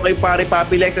HR, Makoy Pare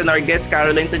Papilex, and our guest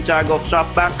Caroline Santiago of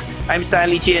Shopback. I'm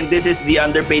Stanley Chi, and this is the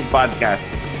Underpaid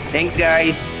Podcast. Thanks,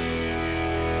 guys.